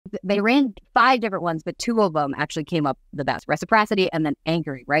they ran 5 different ones, but 2 of them actually came up the best: reciprocity and then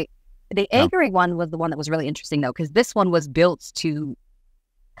anchoring. Right. The anchoring one was the one that was really interesting though, because this one was built to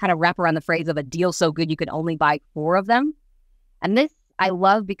kind of wrap around the phrase of a deal so good you can only buy 4 of them. And this I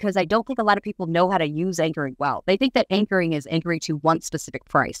love because I don't think a lot of people know how to use anchoring well. They think that anchoring is anchoring to one specific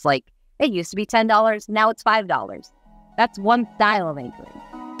price. Like, it used to be $10, now it's $5. That's one style of anchoring.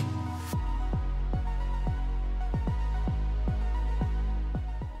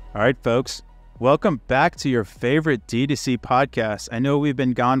 All right, folks, welcome back to your favorite D2C podcast. I know we've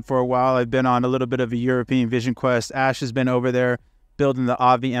been gone for a while. I've been on a little bit of a European vision quest. Ash has been over there building the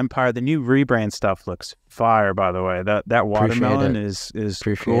Avi empire. The new rebrand stuff looks fire, by the way. That watermelon is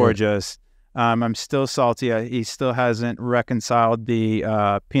gorgeous. I'm still salty. He still hasn't reconciled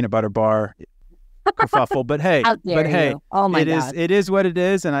the peanut butter bar kerfuffle. But hey, oh my God. It is what it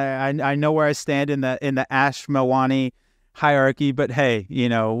is, and I know where I stand in the Ash Mawani hierarchy. But hey, you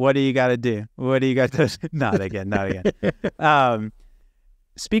know, what do you got to do? What do you got to? Not again.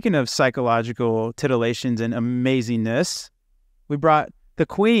 Speaking of psychological titillations and amazingness, we brought the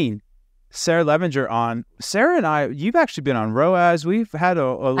queen, Sarah Levinger, on. Sarah and I, you've actually been on ROAS. We've had a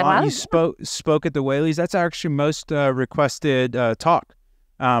lot. You spoke at the Whaleys. That's actually most requested talk.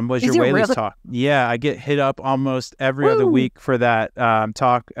 Was your Whaleys really? Talk? Yeah, I get hit up almost every other week for that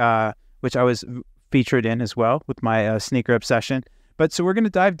talk, which I was featured in as well with my sneaker obsession. But so we're going to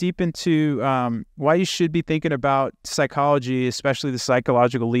dive deep into why you should be thinking about psychology, especially the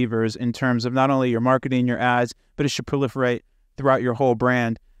psychological levers in terms of not only your marketing, your ads, but it should proliferate throughout your whole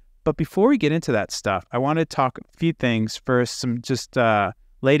brand. But before we get into that stuff, I want to talk a few things. First, some just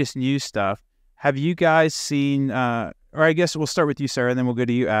latest news stuff. Have you guys seen, or I guess we'll start with you, Sarah, and then we'll go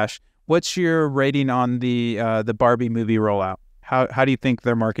to you, Ash. What's your rating on the Barbie movie rollout? How do you think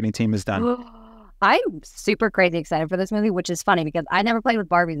their marketing team has done? I'm super crazy excited for this movie, which is funny because I never played with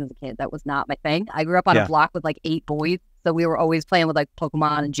Barbies as a kid. That was not my thing. I grew up on a block with like 8 boys. So we were always playing with like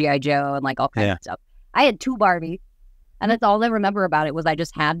Pokemon and G.I. Joe and like all kinds of stuff. I had 2 Barbies. And that's all I remember about it was I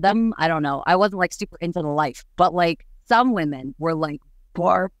just had them. I don't know. I wasn't like super into the life, but like some women were like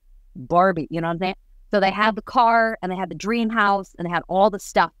Barbie, you know what I'm saying? So they had the car and they had the dream house and they had all the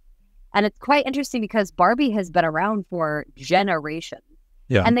stuff. And it's quite interesting because Barbie has been around for generations.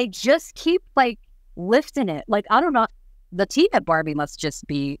 Yeah. And they just keep like lifting it. Like, I don't know. The team at Barbie must just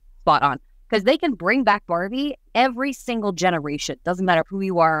be spot on because they can bring back Barbie every single generation. Doesn't matter who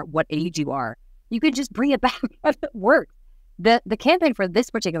you are, what age you are. You could just bring it back and it works. The campaign for this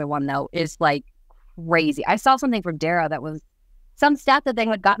particular one, though, is like crazy. I saw something from Dara that was some stat that they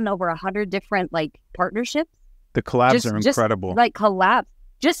had gotten over 100 different like partnerships. The collabs are incredible. Like collabs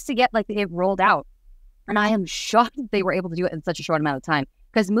just to get like they've rolled out. And I am shocked that they were able to do it in such a short amount of time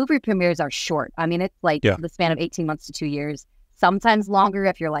because movie premieres are short. I mean, it's like the span of 18 months to 2 years, sometimes longer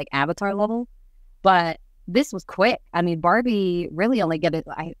if you're like Avatar level. But this was quick. I mean, Barbie really only get it.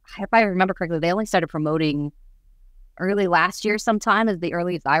 If I remember correctly, they only started promoting early last year sometime is the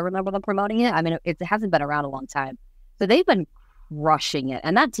earliest I remember them promoting it. I mean, it hasn't been around a long time. So they've been crushing it.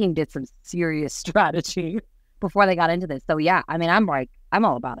 And that team did some serious strategy before they got into this. So yeah, I mean, I'm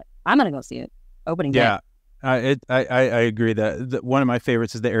all about it. I'm going to go see it. Opening day. I agree that one of my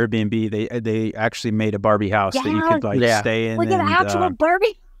favorites is the Airbnb. They actually made a Barbie house that you could like stay in. Look at the actual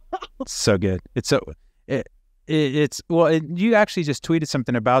Barbie. So good. It's so... you actually just tweeted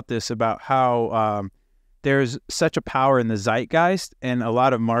something about this, about how there's such a power in the zeitgeist, and a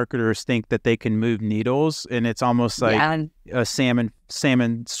lot of marketers think that they can move needles, and it's almost like a salmon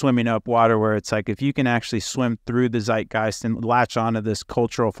swimming up water, where it's like if you can actually swim through the zeitgeist and latch onto this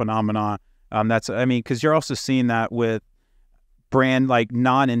cultural phenomenon, because you're also seeing that with brand like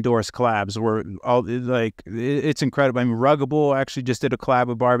non-endorsed collabs, where all like it's incredible. I mean, Ruggable actually just did a collab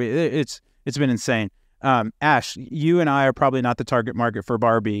with Barbie. It's been insane. Ash, you and I are probably not the target market for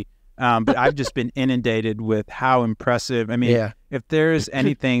Barbie, but I've just been inundated with how impressive. I mean, if there's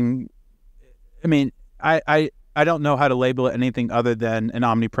anything, I mean, I don't know how to label it anything other than an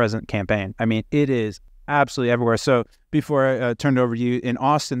omnipresent campaign. I mean, it is absolutely everywhere. So before I turn it over to you, in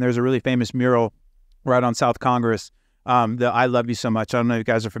Austin, there's a really famous mural right on South Congress. The I love you so much. I don't know if you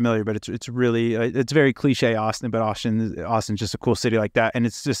guys are familiar, but it's really it's very cliche Austin, but Austin's just a cool city like that. And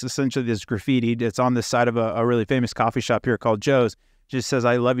it's just essentially this graffiti. It's on the side of a really famous coffee shop here called Joe's. It just says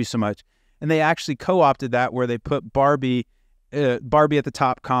I love you so much. And they actually co-opted that, where they put Barbie at the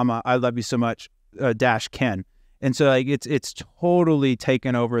top, comma, I love you so much, dash Ken. And so like it's totally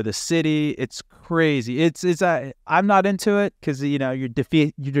taken over the city. It's crazy. I'm not into it because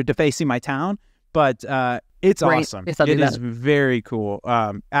you're defacing my town, but it's awesome. It is very cool.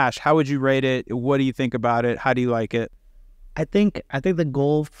 Ash, how would you rate it? What do you think about it? How do you like it? I think the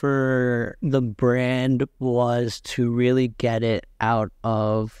goal for the brand was to really get it out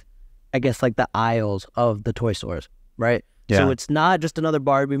of, I guess, like the aisles of the toy stores, right? Yeah. So it's not just another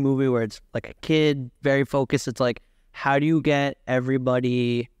Barbie movie where it's like a kid, very focused. It's like, how do you get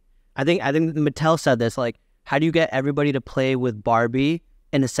everybody? I think Mattel said this, like, how do you get everybody to play with Barbie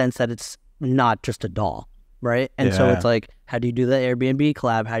in a sense that it's not just a doll, right? And so it's like, how do you do the Airbnb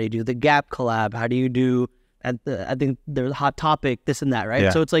collab? How do you do the Gap collab? How do you do, I think there's Hot Topic, this and that, right? Yeah.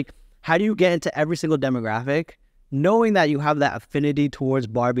 So it's like, how do you get into every single demographic, knowing that you have that affinity towards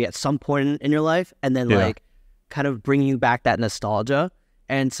Barbie at some point in your life, and then like kind of bringing you back that nostalgia.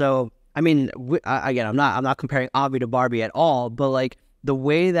 And so, I mean, again, I'm not comparing Avi to Barbie at all, but like the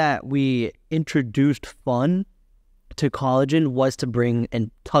way that we introduced fun to collagen was to bring and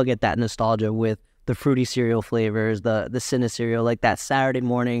tug at that nostalgia with the fruity cereal flavors, the Cinna cereal, like that Saturday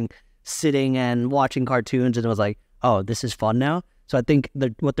morning sitting and watching cartoons, and it was like, oh, this is fun now. So I think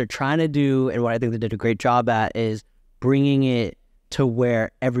what they're trying to do, and what I think they did a great job at, is bringing it to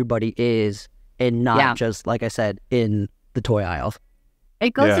where everybody is, and not just, like I said, in the toy aisles.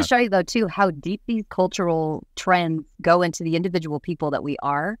 It goes to show you, though, too, how deep these cultural trends go into the individual people that we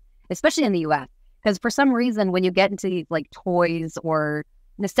are, especially in the U.S. Because for some reason, when you get into these like toys or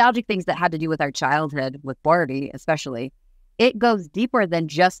nostalgic things that had to do with our childhood, with Barbie especially, it goes deeper than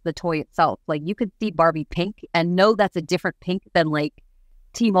just the toy itself. Like, you could see Barbie pink and know that's a different pink than like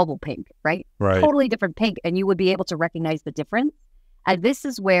T-Mobile pink, right? Totally different pink, and you would be able to recognize the difference. And this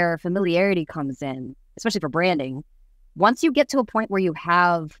is where familiarity comes in, especially for branding. Once you get to a point where you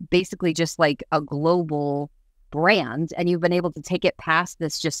have basically just like a global brand and you've been able to take it past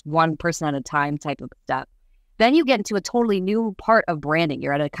this just one person at a time type of stuff, then you get into a totally new part of branding.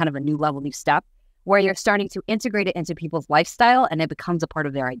 You're at a kind of a new level, new step, where you're starting to integrate it into people's lifestyle, and it becomes a part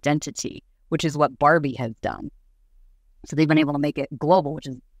of their identity, which is what Barbie has done. So they've been able to make it global, which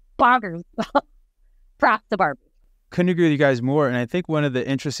is bonkers. Props to Barbie. Couldn't agree with you guys more. And I think one of the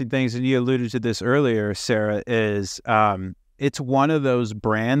interesting things, and you alluded to this earlier, Sarah, is it's one of those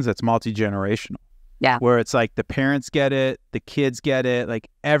brands that's multi-generational. Yeah. Where it's like the parents get it, the kids get it, like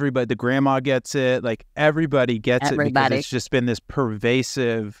everybody, the grandma gets it, like everybody gets it, because it's just been this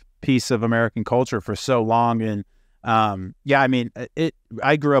pervasive piece of American culture for so long. And I mean,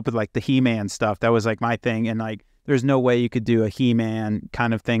 I grew up with like the He-Man stuff. That was like my thing. And like, there's no way you could do a He-Man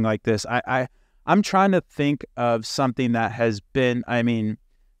kind of thing like this. I'm trying to think of something that has been, I mean,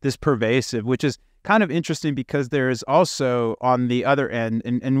 this pervasive, which is kind of interesting because there is also on the other end,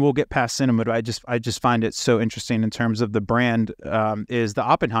 and we'll get past cinema, but I just find it so interesting in terms of the brand, is the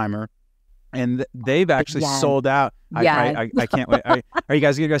Oppenheimer. And they've actually sold out. I can't wait. Are you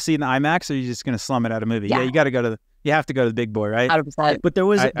guys going to go see it in the IMAX, or are you just going to slum it out a movie? Yeah, you have to go to the big boy, right? 100%. But there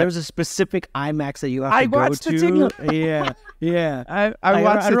was a specific IMAX that you have to go to. Yeah. I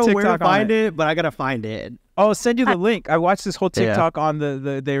watched the TikTok. I don't know where to find it, but I got to find it. Oh, I'll send you the link. I watched this whole TikTok on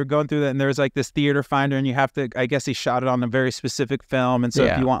they were going through that, and there's like this theater finder, and you have to, I guess he shot it on a very specific film. And so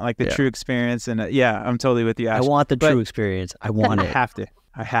if you want like the true experience, and I'm totally with you, Ash. I want the true experience. I want it.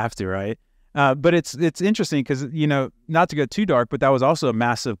 I have to, right? But it's interesting because, not to go too dark, but that was also a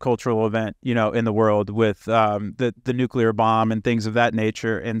massive cultural event, in the world with the nuclear bomb and things of that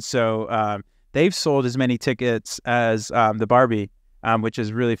nature. And so they've sold as many tickets as the Barbie, which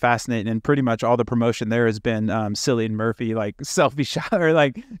is really fascinating. And pretty much all the promotion there has been Cillian Murphy, like selfie shot or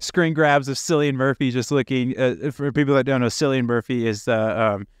like screen grabs of Cillian Murphy just looking. For people that don't know, Cillian Murphy is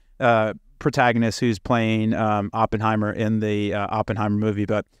the protagonist who's playing Oppenheimer in the Oppenheimer movie.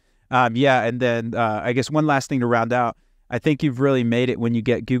 But and then I guess one last thing to round out, I think you've really made it when you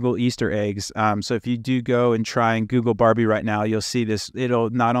get Google Easter eggs. So if you do go and try and Google Barbie right now, you'll see this. It'll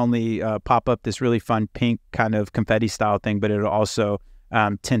not only pop up this really fun pink kind of confetti style thing, but it'll also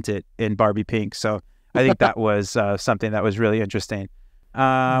tint it in Barbie pink. So I think that was something that was really interesting.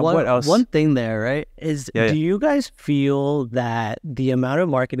 What else? One thing there, right, is do you guys feel that the amount of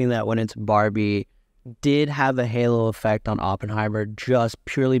marketing that went into Barbie did have a halo effect on Oppenheimer, just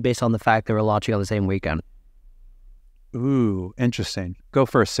purely based on the fact they were launching on the same weekend? Ooh, interesting. Go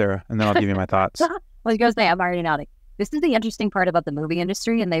first, Sarah, and then I'll give you my thoughts. Well, you guys say I'm already nodding. This is the interesting part about the movie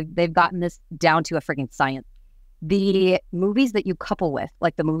industry, and they've gotten this down to a freaking science. The movies that you couple with,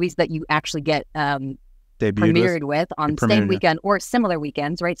 like the movies that you actually get premiered with on the same weekend or similar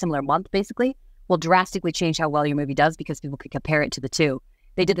weekends, right? Similar month, basically, will drastically change how well your movie does because people can compare it to the two.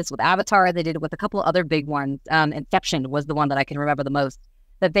 They did this with Avatar. They did it with a couple of other big ones. Inception was the one that I can remember the most.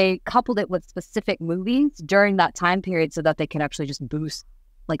 That they coupled it with specific movies during that time period so that they can actually just boost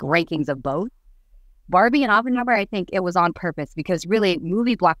like rankings of both. Barbie and Oppenheimer, I think it was on purpose because really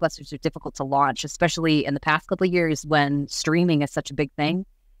movie blockbusters are difficult to launch, especially in the past couple of years when streaming is such a big thing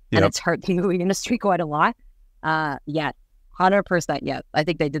and it's hurt the movie industry quite a lot. Yeah, 100% yes. I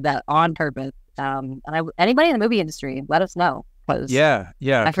think they did that on purpose. And anybody in the movie industry, let us know. Yeah.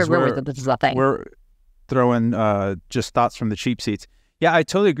 I forget that this is a thing. We're throwing just thoughts from the cheap seats. Yeah, I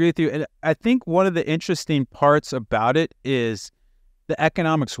totally agree with you. And I think one of the interesting parts about it is the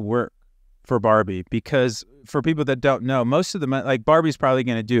economics work for Barbie, because for people that don't know, most of the money, like Barbie's probably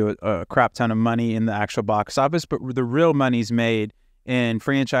going to do a crap ton of money in the actual box office, but the real money's made in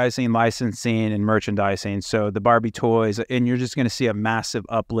franchising, licensing, and merchandising. So the Barbie toys, and you're just going to see a massive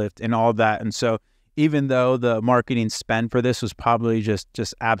uplift in all that. And so even though the marketing spend for this was probably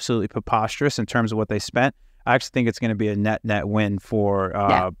just absolutely preposterous in terms of what they spent, I actually think it's going to be a net win for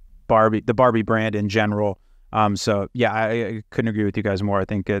Barbie, the Barbie brand in general. So yeah, I couldn't agree with you guys more. I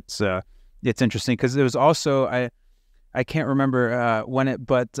think it's interesting because there was also I can't remember when it,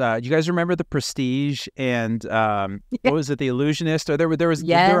 but do you guys remember The Prestige and what was it, The Illusionist? Or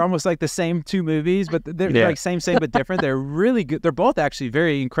they're almost like the same two movies, but they're like same but different. They're really good. They're both actually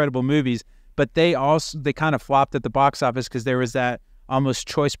very incredible movies, but they kind of flopped at the box office because there was that almost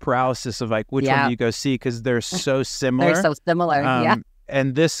choice paralysis of like which one do you go see because they're so similar. They're so similar.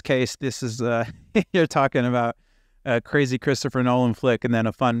 In this case, this is you're talking about a crazy Christopher Nolan flick and then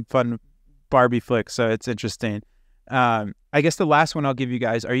a fun Barbie flick. So it's interesting. I guess the last one I'll give you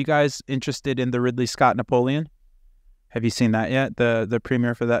guys. Are you guys interested in the Ridley Scott Napoleon? Have you seen that yet? The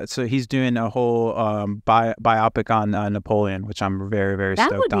premiere for that. So he's doing a whole biopic on Napoleon, which I'm very, very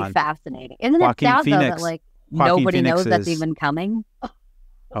stoked on. That would be fascinating. Isn't it sad though that like nobody knows that's even coming?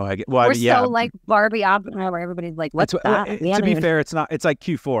 Oh, we're so like Barbie, Oppenheimer. Everybody's like, "What's that?" To be fair, it's not. It's like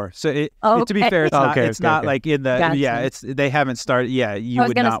Q4. So to be fair, it's not. It's not like in the. Gotcha. Yeah, it's they haven't started. Yeah, you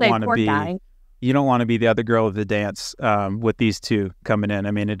would not want to be. You don't want to be the other girl of the dance with these two coming in.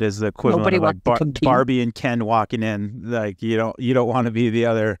 I mean, it is the equivalent of like Barbie and Ken walking in. Like you don't want to be the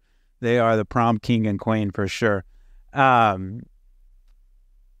other. They are the prom king and queen for sure.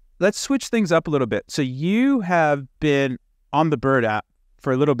 Let's switch things up a little bit. So you have been on the Bird app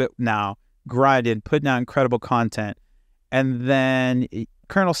for a little bit now, grinding, putting out incredible content. And then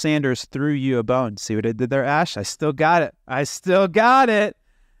Colonel Sanders threw you a bone. See what I did there, Ash? I still got it.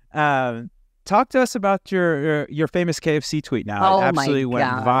 Talk to us about your famous KFC tweet now. It absolutely went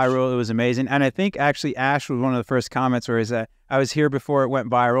viral. It was amazing. And I think actually Ash was one of the first comments where he said, I was here before it went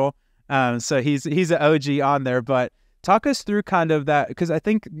viral. So he's an OG on there. But talk us through kind of that, because I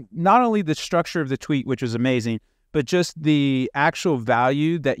think not only the structure of the tweet, which was amazing, but just the actual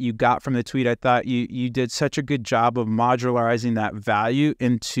value that you got from the tweet. I thought you did such a good job of modularizing that value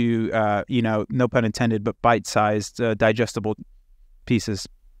into, no pun intended, but bite-sized, digestible pieces.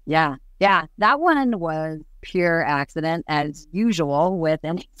 Yeah. That one was pure accident, as usual with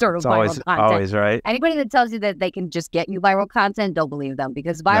any sort of viral content. Always right. Anybody that tells you that they can just get you viral content, don't believe them,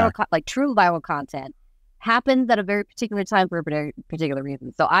 because true viral content happens at a very particular time for a particular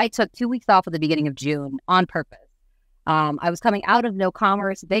reason. So I took 2 weeks off at the beginning of June on purpose. I was coming out of no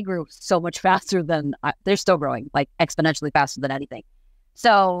commerce. They grew so much faster than they're still growing, like exponentially faster than anything.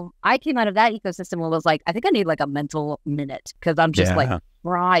 So I came out of that ecosystem and was like, I think I need like a mental minute because I'm just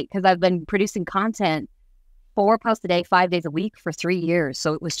because I've been producing content 4 posts a day, 5 days a week for 3 years.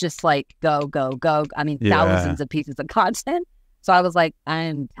 So it was just like go. I mean, thousands of pieces of content. So I was like,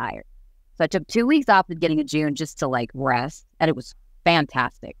 I'm tired. So I took 2 weeks off at the beginning of June just to like rest. And it was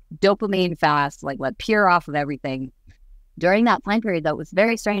fantastic. Dopamine fast, like went pure off of everything. During that time period, though, it was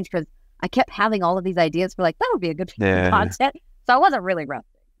very strange because I kept having all of these ideas for like, that would be a good piece of content. So I wasn't really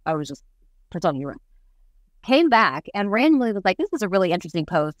resting. I was just pretending to rest. Came back and randomly was like, this is a really interesting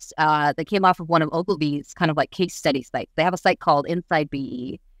post that came off of one of Ogilvy's kind of like case study sites. They have a site called Inside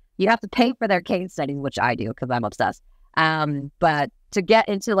BE. You have to pay for their case studies, which I do because I'm obsessed. But to get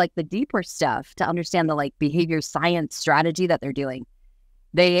into like the deeper stuff, to understand the like behavior science strategy that they're doing,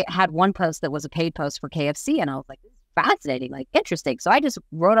 they had one post that was a paid post for KFC. And I was like, this is fascinating, like interesting. So I just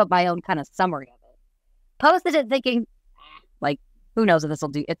wrote up my own kind of summary of it. Posted it thinking, like, who knows if this will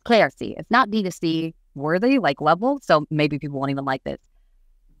do? It's KFC. It's not D2C worthy, like level. So maybe people won't even like this.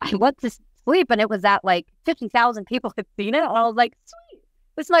 I went to sleep and it was at like 50,000 people had seen it. And I was like, sweet.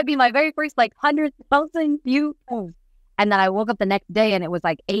 This might be my very first like 100,000 view post. And then I woke up the next day and it was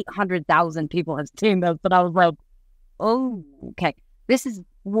like 800,000 people have seen this. But I was like, oh, okay. This is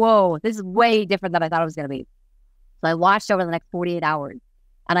way different than I thought it was going to be. So I watched over the next 48 hours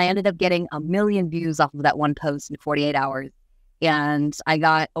and I ended up getting 1 million views off of that one post in 48 hours. And I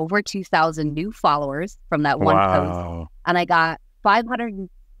got over 2,000 new followers from that one post. And I got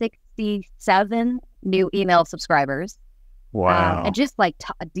 567 new email subscribers. Wow. And just like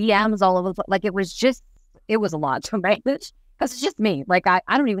DMs all over. Like it was a lot to manage because it's just me. Like I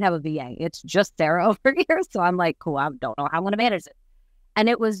don't even have a VA. It's just Sarah over here. So I'm like, cool, I don't know how I'm going to manage it. And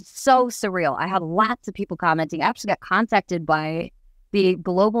it was so surreal. I had lots of people commenting. I actually got contacted by the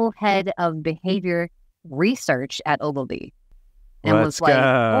global head of behavior research at Ogilvy. And was like,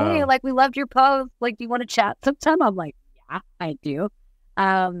 oh, like, we loved your post. Like, do you want to chat sometime? I'm like, yeah, I do.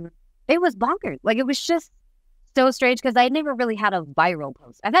 It was bonkers. Like, it was just so strange because I never really had a viral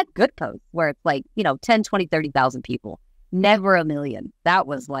post. I've had good posts where it's like, 10, 20, 30,000 people. Never a million. That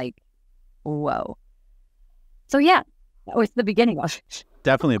was like, whoa. So, yeah, that was the beginning of it.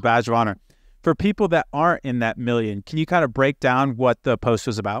 Definitely a badge of honor. For people that aren't in that million, can you kind of break down what the post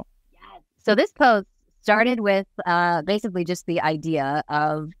was about? Yes. So this post started with basically just the idea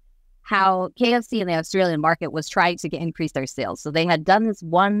of how KFC in the Australian market was trying to increase their sales. So they had done this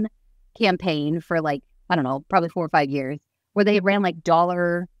one campaign for like, I don't know, probably 4 or 5 years, where they ran like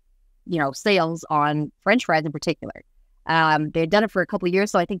dollar, sales on French fries in particular. They had done it for a couple of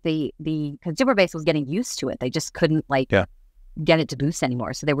years. So I think the consumer base was getting used to it. They just couldn't get it to boost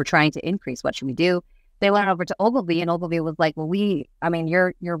anymore. So they were trying to increase. What should we do? They went over to Ogilvy, and Ogilvy was like, well,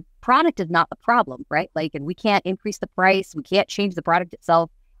 your product is not the problem, right? Like, and we can't increase the price. We can't change the product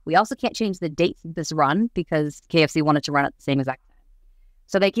itself. We also can't change the dates of this run because KFC wanted to run at the same exact time.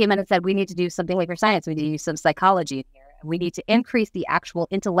 So they came in and said, we need to do something like for science. We need to use some psychology in here. And we need to increase the actual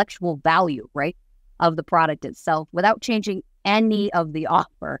intellectual value, right, of the product itself without changing any of the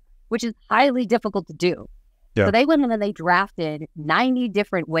offer, which is highly difficult to do. Yeah. So they went in and they drafted 90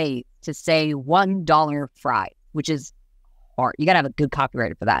 different ways to say $1 fry, which is hard. You got to have a good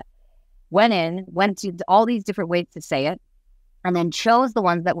copywriter for that. Went to all these different ways to say it, and then chose the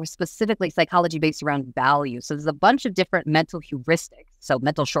ones that were specifically psychology based around value. So there's a bunch of different mental heuristics, so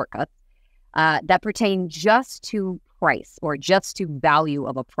mental shortcuts, that pertain just to price or just to value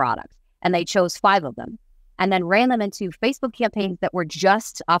of a product. And they chose 5 of them and then ran them into Facebook campaigns that were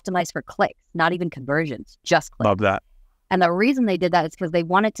just optimized for clicks, not even conversions, just clicks. Love that. And the reason they did that is because they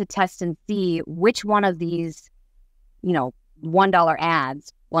wanted to test and see which one of these, $1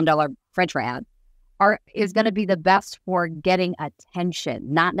 ads, $1 French fry ads, is going to be the best for getting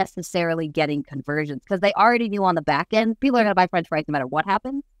attention, not necessarily getting conversions. Because they already knew on the back end, people are going to buy French fries no matter what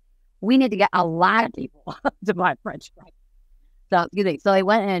happens. We need to get a lot of people to buy French fries. So they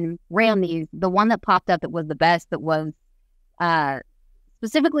went and ran these. The one that popped up that was the best, that was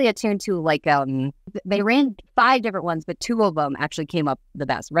specifically attuned to they ran 5 different ones, but 2 of them actually came up the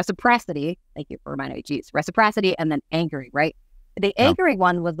best. Reciprocity, thank you for reminding me, reciprocity, and then angry, right? The angry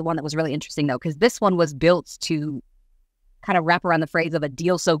one was the one that was really interesting though, because this one was built to kind of wrap around the phrase of a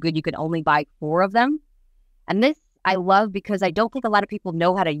deal so good you could only buy 4 of them. And this I love because I don't think a lot of people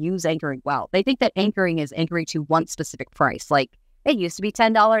know how to use anchoring well. They think that anchoring is anchoring to one specific price. Like, it used to be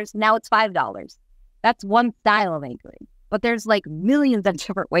 $10, now it's $5. That's one style of anchoring. But there's like millions of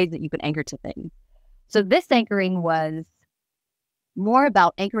different ways that you can anchor to things. So this anchoring was more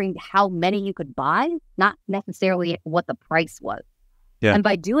about anchoring how many you could buy, not necessarily what the price was. Yeah. And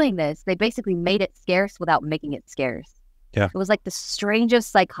by doing this, they basically made it scarce without making it scarce. Yeah. It was like the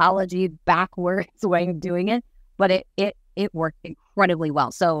strangest psychology backwards way of doing it, but it worked incredibly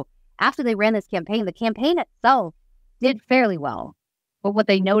well. So after they ran this campaign, the campaign itself did fairly well. But what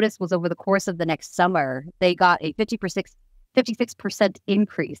they noticed was over the course of the next summer, they got a 56%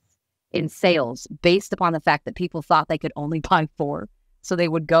 increase in sales based upon the fact that people thought they could only buy 4. So they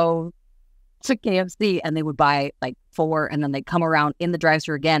would go to KFC and they would buy like 4, and then they'd come around in the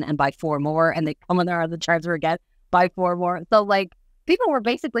drive-thru again and buy 4 more, and they'd come in there on the drive-thru again, buy 4 more. So like people were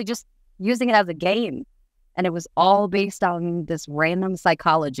basically just using it as a game. And it was all based on this random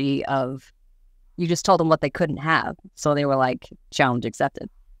psychology of you just told them what they couldn't have. So they were like, challenge accepted.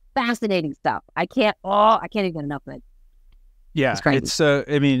 Fascinating stuff. I can't even get enough of it. Yeah,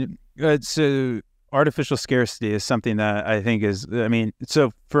 it's artificial scarcity is something that I think is,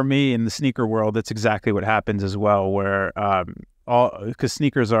 so for me in the sneaker world, that's exactly what happens as well, where because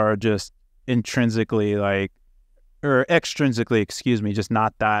sneakers are just intrinsically extrinsically, just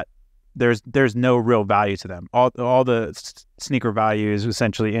not that, there's no real value to them. All the sneaker value is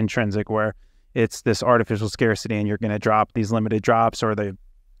essentially intrinsic, where it's this artificial scarcity, and you're going to drop these limited drops, or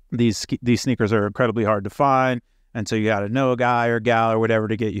these sneakers are incredibly hard to find, and so you got to know a guy or gal or whatever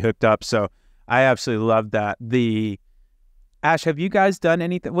to get you hooked up. So I absolutely love that. Ash, have you guys done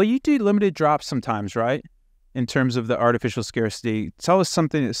anything? Well, you do limited drops sometimes, right? In terms of the artificial scarcity, tell us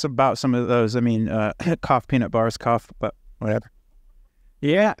something about some of those. Cough peanut bars, but whatever.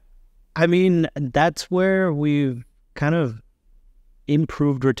 Yeah. That's where we've kind of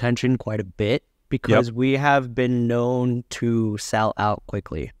improved retention quite a bit. because we have been known to sell out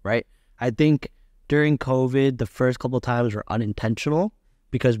quickly, right? I think during COVID, the first couple of times were unintentional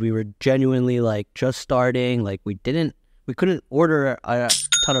because we were genuinely like just starting. Like we couldn't order a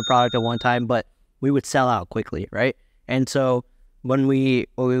ton of product at one time, but we would sell out quickly, right? And so when we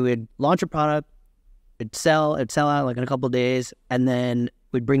would launch a product, it'd sell out like in a couple of days, and then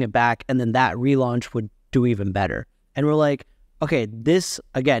we'd bring it back, and then that relaunch would do even better. And we're like, okay, this,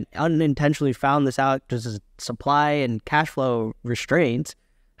 again, unintentionally found this out just as supply and cash flow restraints.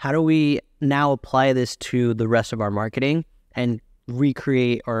 How do we now apply this to the rest of our marketing and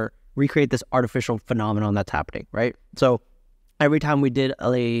recreate this artificial phenomenon that's happening, right? So every time we did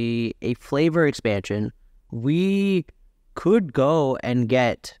a flavor expansion, we could go and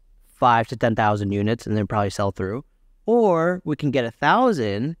get 5,000 to 10,000 units and then probably sell through, or we can get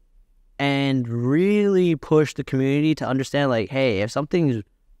 1,000 and really push the community to understand, like, hey, if something's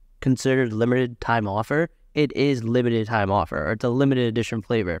considered limited time offer, it is limited time offer, or it's a limited edition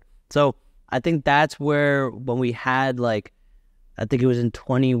flavor. So I think that's where, when we had, like, I think it was in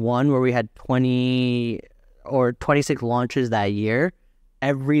 21 where we had 20 or 26 launches that year.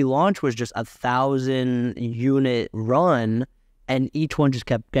 Every launch was just 1,000 unit run, and each one just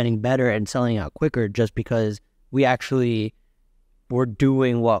kept getting better and selling out quicker just because we actually were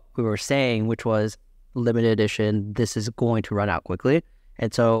doing what we were saying, which was limited edition. This is going to run out quickly.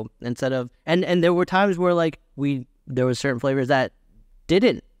 And so instead of, and there were times where like there was certain flavors that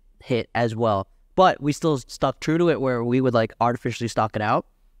didn't hit as well, but we still stuck true to it, where we would like artificially stock it out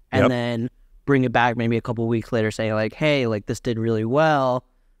and then bring it back maybe a couple of weeks later saying like, hey, like this did really well.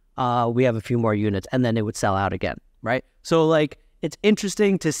 We have a few more units, and then it would sell out again. Right. So like, it's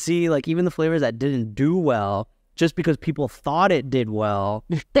interesting to see like even the flavors that didn't do well, just because people thought it did well,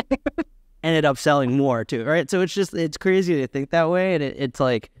 ended up selling more too. Right. So it's crazy to think that way. And it's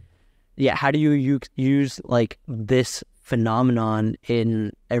like, yeah, how do you use like this phenomenon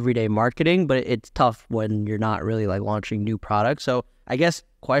in everyday marketing? But it's tough when you're not really like launching new products. So I guess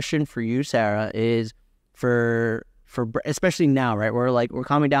question for you, Sarah, is for especially now, right? We're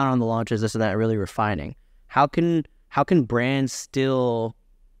calming down on the launches, this and that, really refining. How can brands still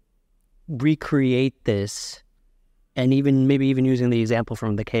recreate this? And maybe even using the example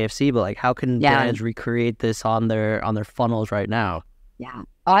from the KFC, but like, how can brands recreate this on their funnels right now? Yeah.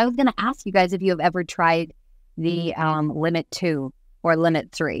 Oh, I was going to ask you guys if you have ever tried the Limit 2 or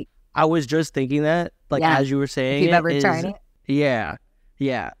Limit 3. I was just thinking that, like, as you were saying, if you've ever tried it. Yeah.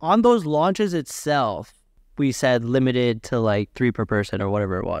 Yeah. On those launches itself, we said limited to like 3 per person or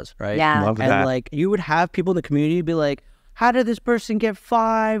whatever it was, right? Yeah. Love that. And like, you would have people in the community be like, how did this person get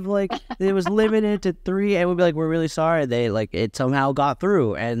 5? Like, it was limited to 3. And we'd be like, we're really sorry. It somehow got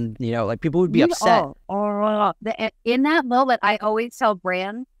through. And, you know, like, people would be upset. In that moment, I always tell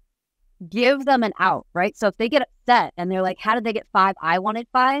brands, give them an out, right? So if they get upset and they're like, how did they get 5? I wanted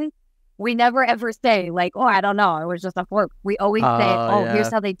 5. We never ever say like, oh, I don't know, it was just a fork. We always say, here's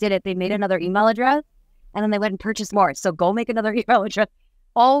how they did it. They made another email address and then they went and purchased more. So go make another email address.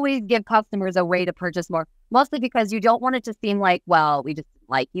 Always give customers a way to purchase more, mostly because you don't want it to seem like, well, we just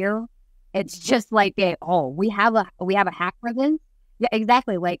like you. It's just like, we have a hack for this. Yeah,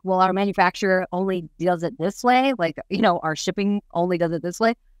 exactly. Like, well, our manufacturer only does it this way. Like, you know, our shipping only does it this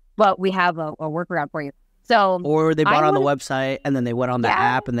way, but we have a workaround for you. So, or they bought on the website and then they went on the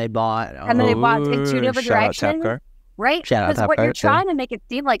app and they bought, and then they bought in 2 different directions. Right? Because what you're trying to make it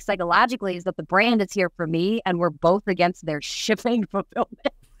seem like psychologically is that the brand is here for me and we're both against their shipping fulfillment,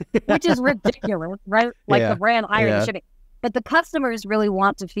 which is ridiculous, right? Like the brand hiring the shipping. But the customers really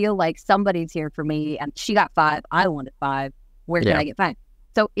want to feel like somebody's here for me and she got 5, I wanted 5. Where can I get 5?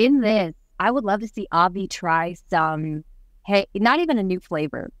 So in this, I would love to see Avi try some, not even a new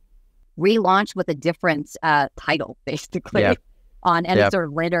flavor, relaunch with a different title, basically, on any sort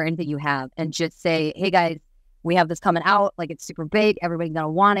of lid or anything you have, and just say, hey guys, we have this coming out, like it's super big, everybody's gonna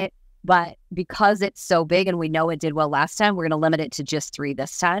want it, but because it's so big and we know it did well last time, we're gonna limit it to just 3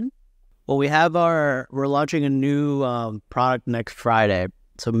 this time. Well, we're launching a new product next Friday,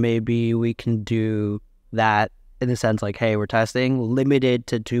 so maybe we can do that in the sense like, hey, we're testing limited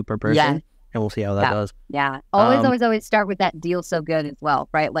to 2 per person, and we'll see how that goes. Yeah, always start with that deal so good as well,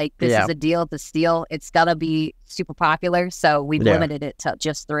 right? Like, this is a deal, the steal, it's gonna be super popular, so we've limited it to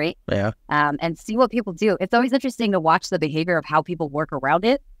just 3. And see what people do. It's always interesting to watch the behavior of how people work around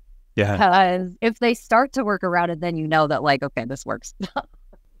it. Because if they start to work around it, then you know that, like, okay, this works.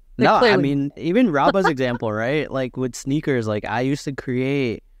 No, clearly. I mean, even Raba's example, right? Like with sneakers, like I used to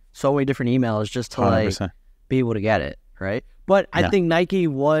create so many different emails just to 100%. Like be able to get it, right? But I think Nike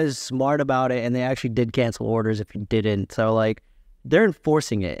was smart about it, and they actually did cancel orders if you didn't. So like, they're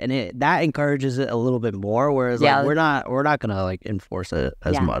enforcing it, and that encourages it a little bit more. Whereas like we're not gonna like enforce it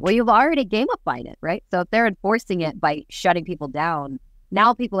as much. Well, you've already gamified it, right? So if they're enforcing it by shutting people down,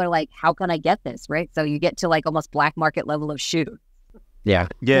 now people are like, how can I get this, right? So you get to like almost black market level of shoes. Yeah.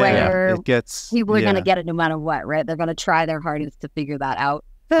 Where it gets people are gonna get it no matter what, right? They're gonna try their hardest to figure that out,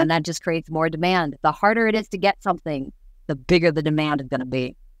 and that just creates more demand. The harder it is to get something, the bigger the demand is gonna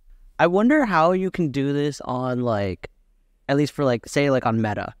be. I wonder how you can do this on like, at least for like, say like on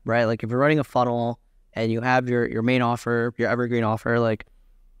Meta, right? Like if you're running a funnel and you have your main offer, your evergreen offer, like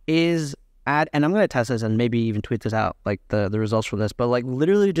and I'm going to test this and maybe even tweet this out, like the results from this, but like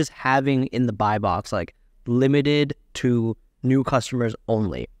literally just having in the buy box, like limited to new customers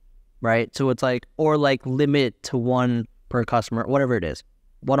only, right? So it's like, or like limit to one per customer, whatever it is,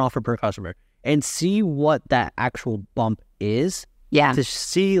 one offer per customer, and see what that actual bump is. Yeah. To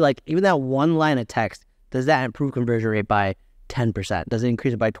see like even that one line of text, does that improve conversion rate by 10%? Does it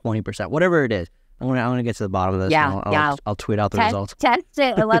increase it by 20%? Whatever it is. I'm gonna get to the bottom of this. Yeah, I'll tweet out the results. Test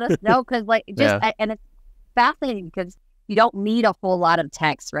it and let us know, because like and it's fascinating because you don't need a whole lot of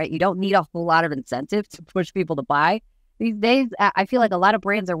text, right? You don't need a whole lot of incentive to push people to buy. These days, I feel like a lot of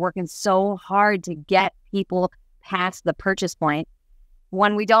brands are working so hard to get people past the purchase point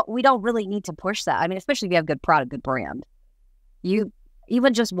when we don't really need to push that. I mean, especially if you have good product, good brand.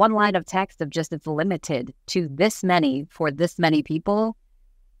 Even just one line of text of just it's limited to this many for this many people,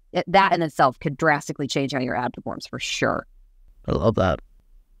 that in itself could drastically change how your ad performs for sure. I love that.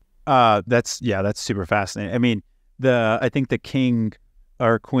 That's super fascinating. I mean, I think the king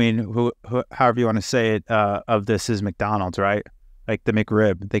or queen, who however you want to say it, of this is McDonald's, right? Like the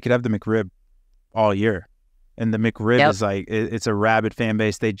McRib. They could have the McRib all year. And the McRib is like, it's a rabid fan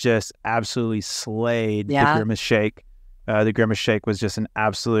base. They just absolutely slayed the Grimace Shake. The Grimace Shake was just an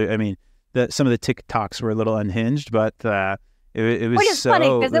absolute, I mean, some of the TikToks were a little unhinged, but it was Which is so... funny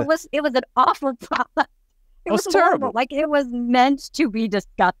because it was an awful product. It was terrible. Horrible. Like it was meant to be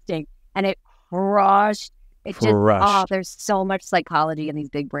disgusting, and it crushed. There's so much psychology in these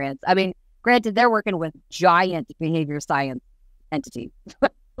big brands. I mean, granted, they're working with giant behavior science entities,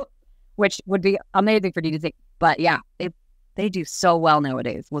 which would be amazing for D2C. But yeah, they do so well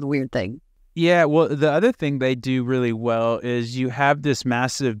nowadays with weird things. Yeah, well, the other thing they do really well is you have this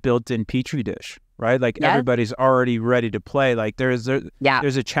massive built-in petri dish, right? Like everybody's already ready to play. Like there's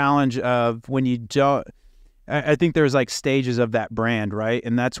a challenge of when you don't. I think there's like stages of that brand, right?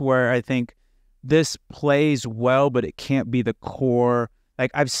 And that's where I think this plays well, but it can't be the core.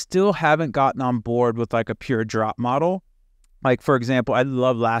 Like I still haven't gotten on board with like a pure drop model. Like, for example, I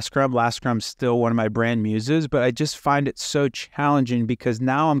love Last Crumb. Last Crumb's still one of my brand muses, but I just find it so challenging because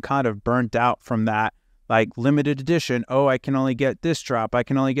now I'm kind of burnt out from that, like, limited edition. Oh, I can only get this drop. I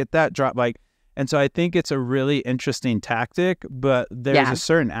can only get that drop. Like, and so I think it's a really interesting tactic, but there's a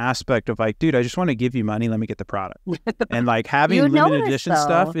certain aspect of like, dude, I just want to give you money. Let me get the product. And like having limited edition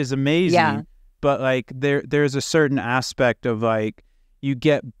stuff is amazing, but like there's a certain aspect of like, you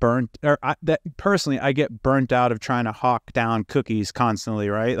get burnt, or personally, I get burnt out of trying to hawk down cookies constantly,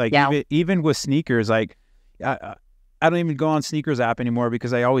 right? Like even with sneakers, like I don't even go on sneakers app anymore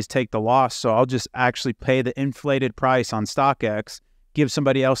because I always take the loss. So I'll just actually pay the inflated price on StockX, give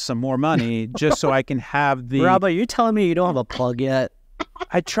somebody else some more money just so I can have the... Rob, are you telling me you don't have a plug yet?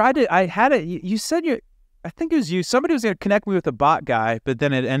 I had it. You said I think it was you. Somebody was going to connect me with a bot guy, but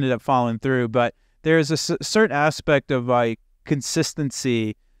then it ended up falling through. But there's a certain aspect of like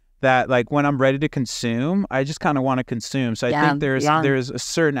consistency that like when I'm ready to consume, I just kind of want to consume. So I think there's a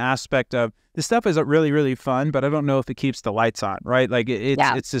certain aspect of this stuff is really, really fun, but I don't know if it keeps the lights on, right? Like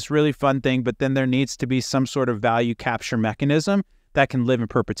it's this really fun thing, but then there needs to be some sort of value capture mechanism that can live in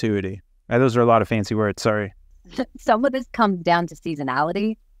perpetuity. Those are a lot of fancy words. Sorry. Some of this comes down to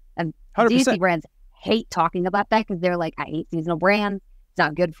seasonality, and 100%. DC brands hate talking about that because they're like, I hate seasonal brands. It's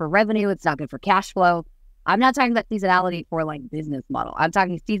not good for revenue. It's not good for cash flow. I'm not talking about seasonality for like business model. I'm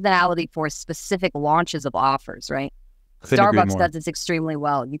talking seasonality for specific launches of offers, right? Starbucks does this extremely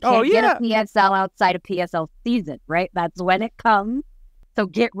well. You can't get a PSL outside of PSL season, right? That's when it comes. So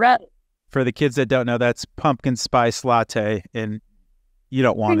get ready. For the kids that don't know, that's pumpkin spice latte, and you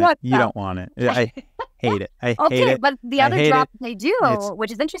don't want it. You don't want it. I hate it. I hate it. Okay, but the other drop they do,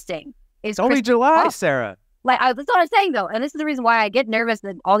 which is interesting, is it's only July, Sarah. Like, that's what I'm saying, though. And this is the reason why I get nervous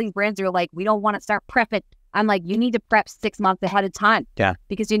that all these brands are like, we don't want to start prepping. I'm like, you need to prep 6 months ahead of time. Yeah.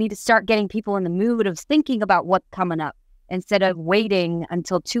 Because you need to start getting people in the mood of thinking about what's coming up instead of waiting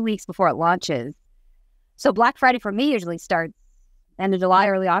until 2 weeks before it launches. So Black Friday for me usually starts end of July,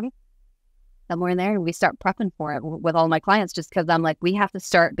 early August, somewhere in there. And we start prepping for it with all my clients just because I'm like, we have to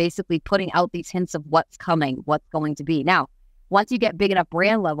start basically putting out these hints of what's coming, what's going to be. Now, once you get big enough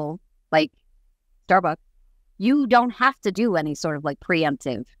brand level, like Starbucks, you don't have to do any sort of like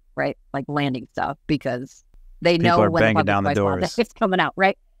preemptive, right? Like landing stuff, because they People know are when banging down the doors. It's coming out,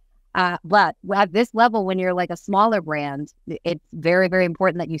 right? But at this level, when you're like a smaller brand, it's very, very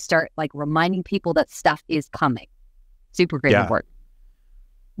important that you start like reminding people that stuff is coming. Super great important.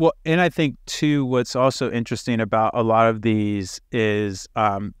 Well, and I think too, what's also interesting about a lot of these is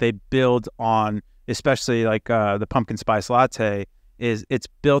they build on, especially like the pumpkin spice latte, is it's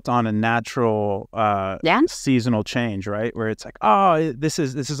built on a natural seasonal change, right? Where it's like, oh, this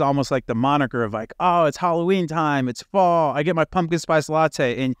is almost like the moniker of like, oh, it's Halloween time, it's fall, I get my pumpkin spice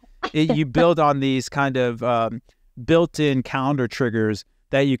latte, and you build on these kind of built-in calendar triggers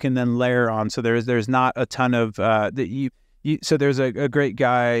that you can then layer on. So there's not a ton of so there's a great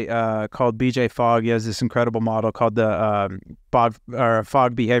guy called BJ Fogg. He has this incredible model called the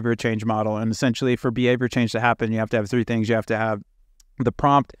Fogg behavior change model, and essentially for behavior change to happen, you have to have three things. You have to have the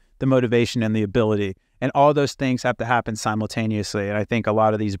prompt, the motivation, and the ability. And all those things have to happen simultaneously. And I think a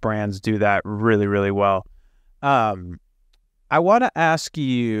lot of these brands do that really, really well. I want to ask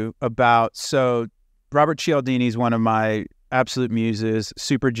you about, so Robert Cialdini is one of my absolute muses,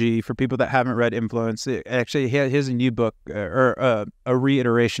 Super G. For people that haven't read Influence, actually he has a new book, or a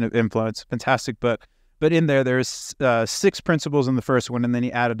reiteration of Influence, fantastic book. But in there's 6 principles in the first one, and then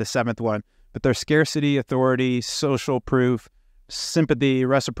he added a 7th one. But there's scarcity, authority, social proof, sympathy,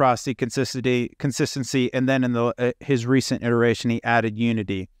 reciprocity, consistency, and then in his recent iteration, he added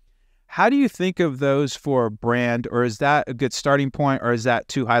unity. How do you think of those for a brand, or is that a good starting point, or is that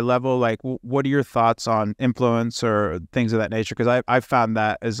too high level? Like, what are your thoughts on Influence or things of that nature? Because I found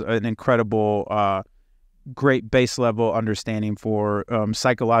that as an incredible, great base level understanding for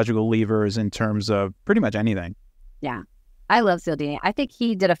psychological levers in terms of pretty much anything. Yeah, I love Cialdini. I think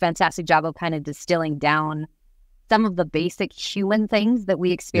he did a fantastic job of kind of distilling down some of the basic human things that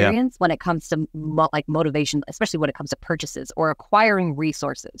we experience when it comes to like motivation, especially when it comes to purchases or acquiring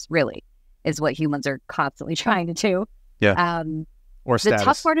resources, really, is what humans are constantly trying to do. Yeah. Or status. The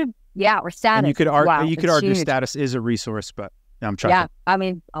tough part of, or status. And you could argue huge. Status is a resource, but I'm trying. Yeah. I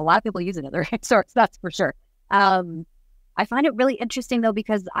mean, a lot of people use it as a resource, that's for sure. I find it really interesting though,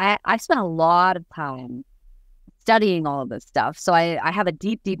 because I spent a lot of time studying all of this stuff. So I have a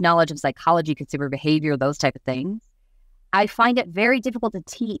deep, deep knowledge of psychology, consumer behavior, those type of things. I find it very difficult to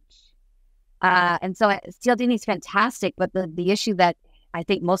teach. And so Cialdini is fantastic, but the issue that I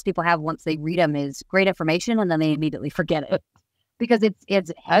think most people have once they read them is great information, and then they immediately forget it because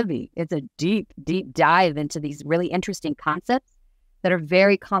it's heavy. It's a deep, deep dive into these really interesting concepts that are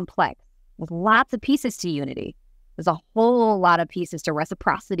very complex with lots of pieces to unity. There's a whole lot of pieces to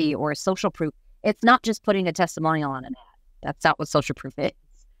reciprocity or social proof. It's not just putting a testimonial on an ad. That's not what social proof is.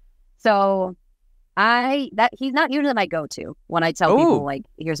 So he's not usually my go-to when I tell people like,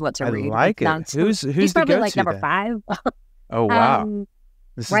 here's what to read. I like it. Who's he's the probably go-to like number then? 5. Oh wow!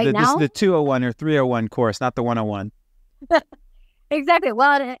 This is the 201 or 301 course, not the 101. Exactly.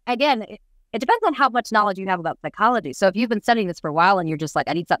 Well, again, it depends on how much knowledge you have about psychology. So if you've been studying this for a while and you're just like,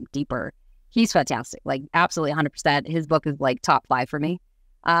 I need something deeper, he's fantastic. Like absolutely 100%. His book is like top 5 for me.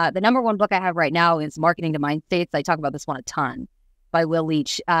 The number 1 book I have right now is Marketing to Mind States. I talk about this one a ton, by Will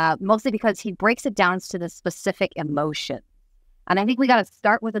Leach, mostly because he breaks it down to the specific emotion. And I think we got to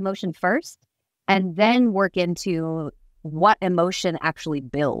start with emotion first and then work into what emotion actually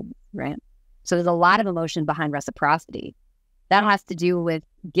builds, right? So there's a lot of emotion behind reciprocity. That has to do with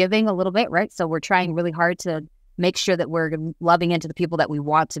giving a little bit, right? So we're trying really hard to make sure that we're loving into the people that we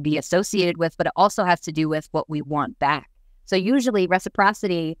want to be associated with, but it also has to do with what we want back. So usually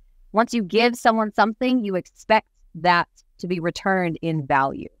reciprocity, once you give someone something, you expect that to be returned in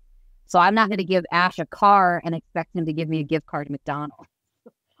value. So I'm not going to give Ash a car and expect him to give me a gift card to McDonald's.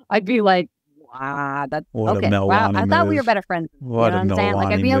 I'd be like, wow, that's what okay. Wow, I thought we were better friends. What I'm saying?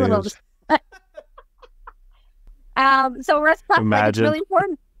 Like I'd be move. a little. So reciprocity is really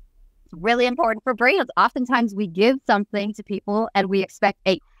important. It's really important for brands. Oftentimes we give something to people and we expect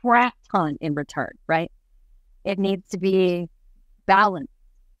a crap ton in return, right? It needs to be balanced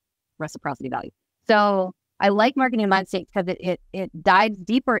reciprocity value. So I like Marketing Mind States because it dives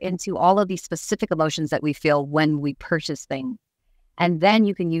deeper into all of these specific emotions that we feel when we purchase things. And then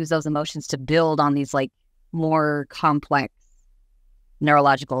you can use those emotions to build on these like more complex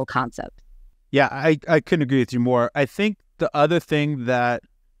neurological concepts. Yeah, I couldn't agree with you more. I think the other thing a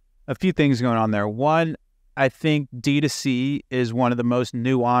few things going on there. One, I think D2C is one of the most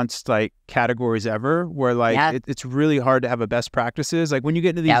nuanced like categories ever, where like it's really hard to have a best practices. Like when you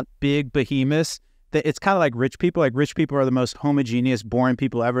get into these big behemoths, it's kind of like rich people. Like rich people are the most homogeneous, boring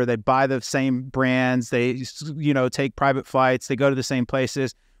people ever. They buy the same brands. They, take private flights. They go to the same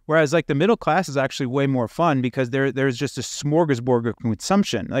places. Whereas like the middle class is actually way more fun because there's just a smorgasbord of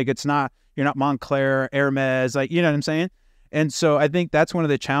consumption. Like you're not Montclair, Hermes, like, you know what I'm saying? And so I think that's one of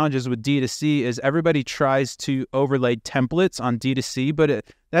the challenges with D2C is everybody tries to overlay templates on D2C, but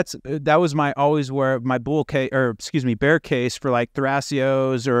that was my bear case for like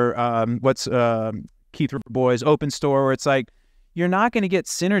Thrasios or Keith Ripper Boys Open Store, where it's like you're not going to get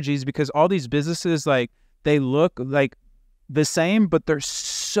synergies because all these businesses, like, they look like the same, but they're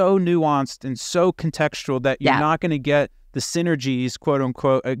so nuanced and so contextual that you're not going to get the synergies, quote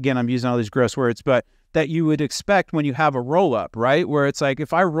unquote. Again, I'm using all these gross words, but that you would expect when you have a roll up, right? Where it's like,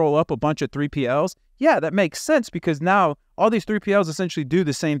 if I roll up a bunch of 3PLs, that makes sense because now all these 3PLs essentially do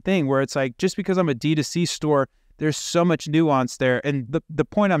the same thing, where it's like, just because I'm a D2C store, there's so much nuance there. And the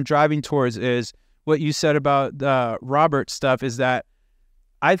point I'm driving towards is what you said about Robert stuff, is that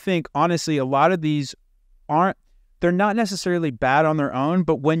I think honestly, a lot of these they're not necessarily bad on their own,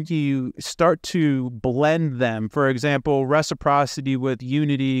 but when you start to blend them, for example, reciprocity with